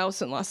nice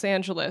house in Los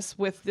Angeles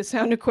with the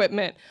sound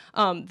equipment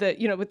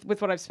with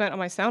what I've spent on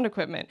my sound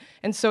equipment.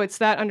 And so it's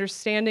that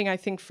understanding, I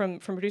think, from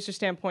producer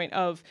standpoint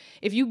of,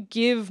 if you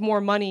give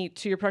more money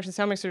to your production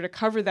sound mixer to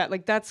cover that,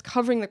 like, that's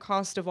covering the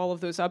cost of all of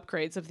those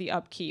upgrades, of the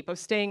upkeep, of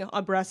staying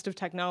abreast of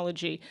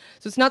technology.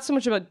 So it's not so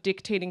much about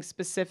dictating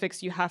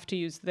specifics, you have to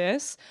use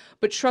this,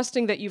 but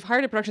trusting that you've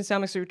hired a production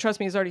sound mixer who,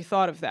 trust me, has already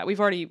thought of that. We've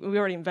already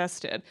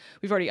invested.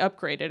 We've already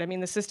upgraded. I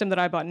mean, the system that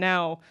I bought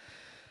now,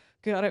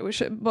 God, I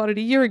wish I bought it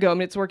a year ago. I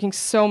mean, it's working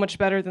so much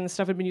better than the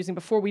stuff I've been using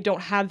before. We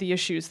don't have the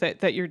issues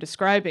that you're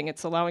describing.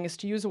 It's allowing us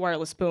to use a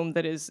wireless boom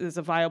that is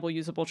a viable,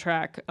 usable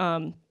track,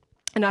 and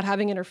not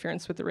having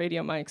interference with the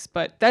radio mics.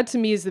 But that, to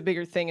me, is the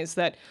bigger thing, is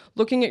that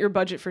looking at your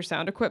budget for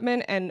sound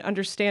equipment and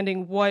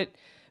understanding what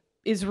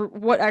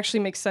actually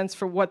makes sense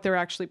for what they're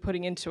actually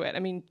putting into it. I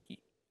mean,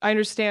 I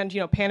understand,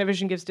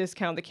 Panavision gives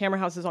discount, the camera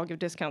houses all give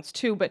discounts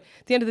too, but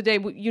at the end of the day,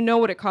 you know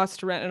what it costs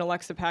to rent an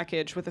Alexa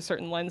package with a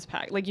certain lens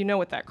pack. Like, you know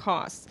what that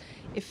costs.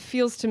 It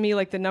feels to me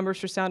like the numbers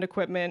for sound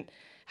equipment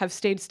have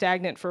stayed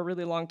stagnant for a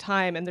really long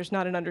time, and there's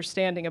not an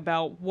understanding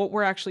about what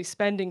we're actually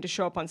spending to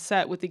show up on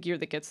set with the gear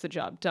that gets the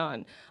job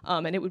done.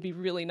 And it would be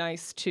really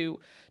nice to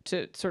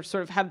sort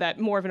of have that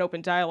more of an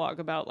open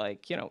dialogue about,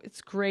 like, it's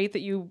great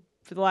that you,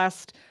 for the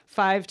last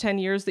 5-10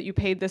 years, that you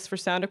paid this for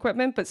sound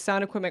equipment, but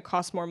sound equipment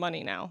costs more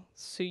money now.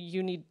 So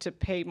you need to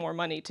pay more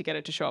money to get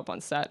it to show up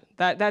on set.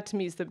 That to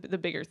me is the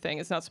bigger thing.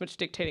 It's not so much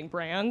dictating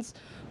brands,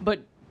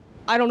 but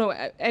I don't know,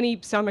 any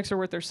sound mixer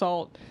worth their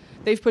salt,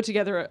 they've put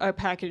together a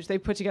package,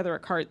 they've put together a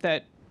cart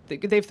that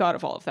they've thought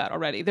of all of that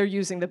already. They're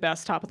using the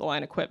best top of the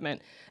line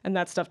equipment, and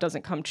that stuff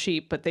doesn't come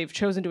cheap, but they've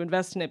chosen to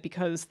invest in it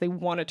because they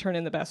want to turn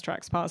in the best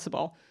tracks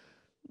possible.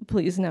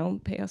 Please now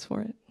pay us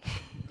for it.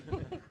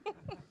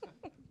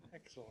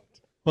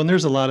 Well, and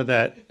there's a lot of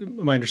that,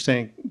 my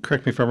understanding,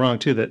 correct me if I'm wrong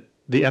too, that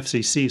the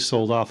FCC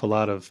sold off a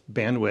lot of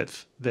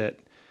bandwidth that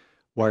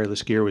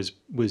wireless gear was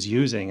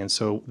using. And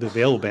so the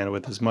available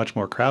bandwidth is much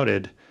more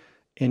crowded.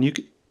 And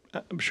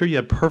I'm sure you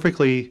have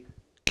perfectly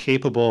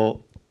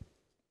capable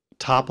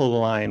top of the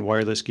line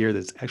wireless gear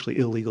that's actually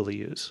illegal to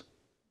use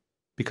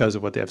because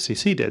of what the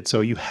FCC did.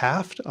 So you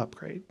have to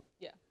upgrade.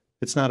 Yeah.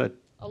 It's not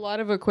a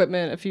lot of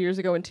equipment a few years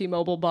ago when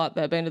T-Mobile bought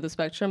that band of the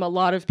spectrum, a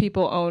lot of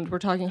people owned, we're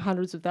talking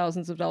hundreds of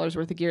thousands of dollars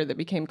worth of gear that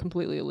became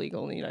completely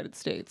illegal in the United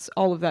States.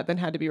 All of that then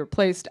had to be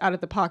replaced out of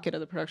the pocket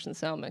of the production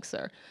sound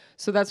mixer.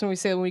 So that's when we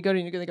say, when we go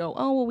to you, they go,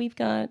 oh, well, we've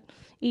got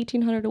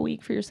 $1,800 a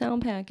week for your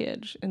sound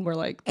package. And we're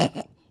like,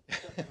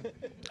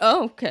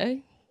 oh,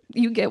 okay.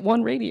 You get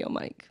one radio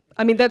mic.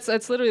 I mean, that's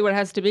literally what it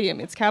has to be. I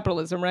mean, it's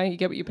capitalism, right? You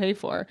get what you pay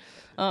for.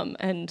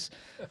 And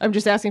I'm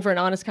just asking for an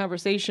honest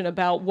conversation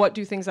about what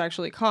do things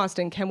actually cost,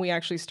 and can we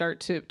actually start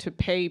to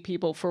pay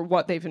people for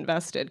what they've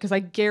invested? Because I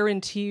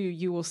guarantee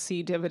you will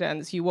see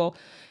dividends. You will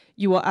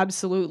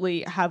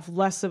absolutely have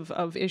less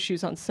of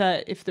issues on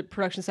set if the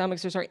production sound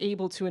mixers are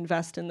able to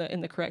invest in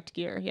the correct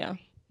gear. Yeah.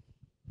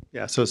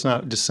 Yeah. So it's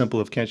not just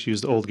simple of can't you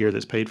use the old gear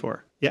that's paid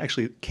for. You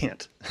actually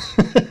can't.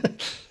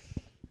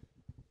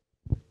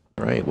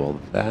 All right, well,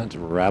 that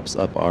wraps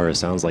up our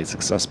Sounds Like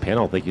Success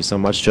panel. Thank you so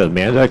much to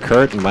Amanda,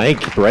 Curt,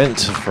 Mike,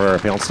 Brent for our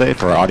panel today,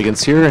 for our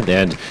audience here. And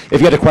if you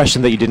had a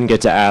question that you didn't get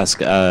to ask,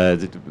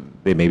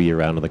 they may be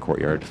around in the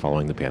courtyard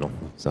following the panel.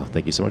 So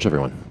thank you so much,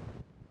 everyone.